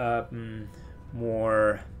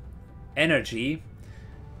energy.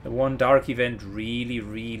 The one dark event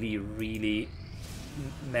really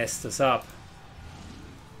messed us up.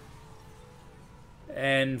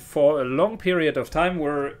 And for a long period of time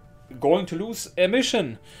we're going to lose a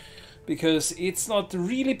mission, because it's not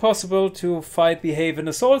really possible to fight the Haven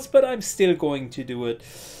assaults, but I'm still going to do it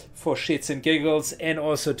for shits and giggles, and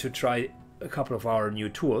also to try a couple of our new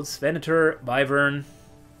tools. Venator, Wyvern,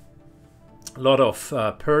 a lot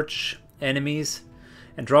of Purge enemies.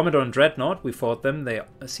 Andromeda and Dreadnought, we fought them, they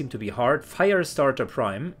seem to be hard. Firestarter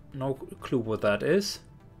Prime, no clue what that is.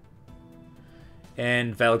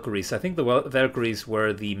 And Valkyries, I think the Valkyries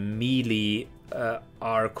were the melee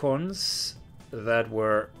Archons that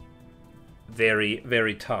were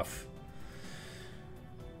very tough.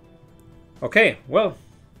 Okay, well,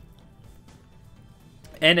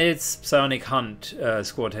 and its Psionic Hunt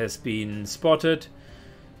squad has been spotted.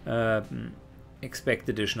 Expect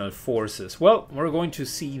additional forces. Well, we're going to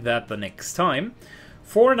see that the next time.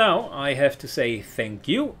 For now, I have to say thank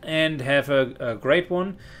you and have a great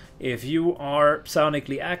one. If you are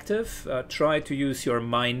sonically active, try to use your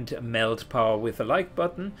mind meld power with the like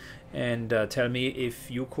button and tell me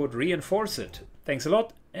if you could reinforce it. Thanks a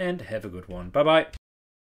lot and have a good one. Bye bye.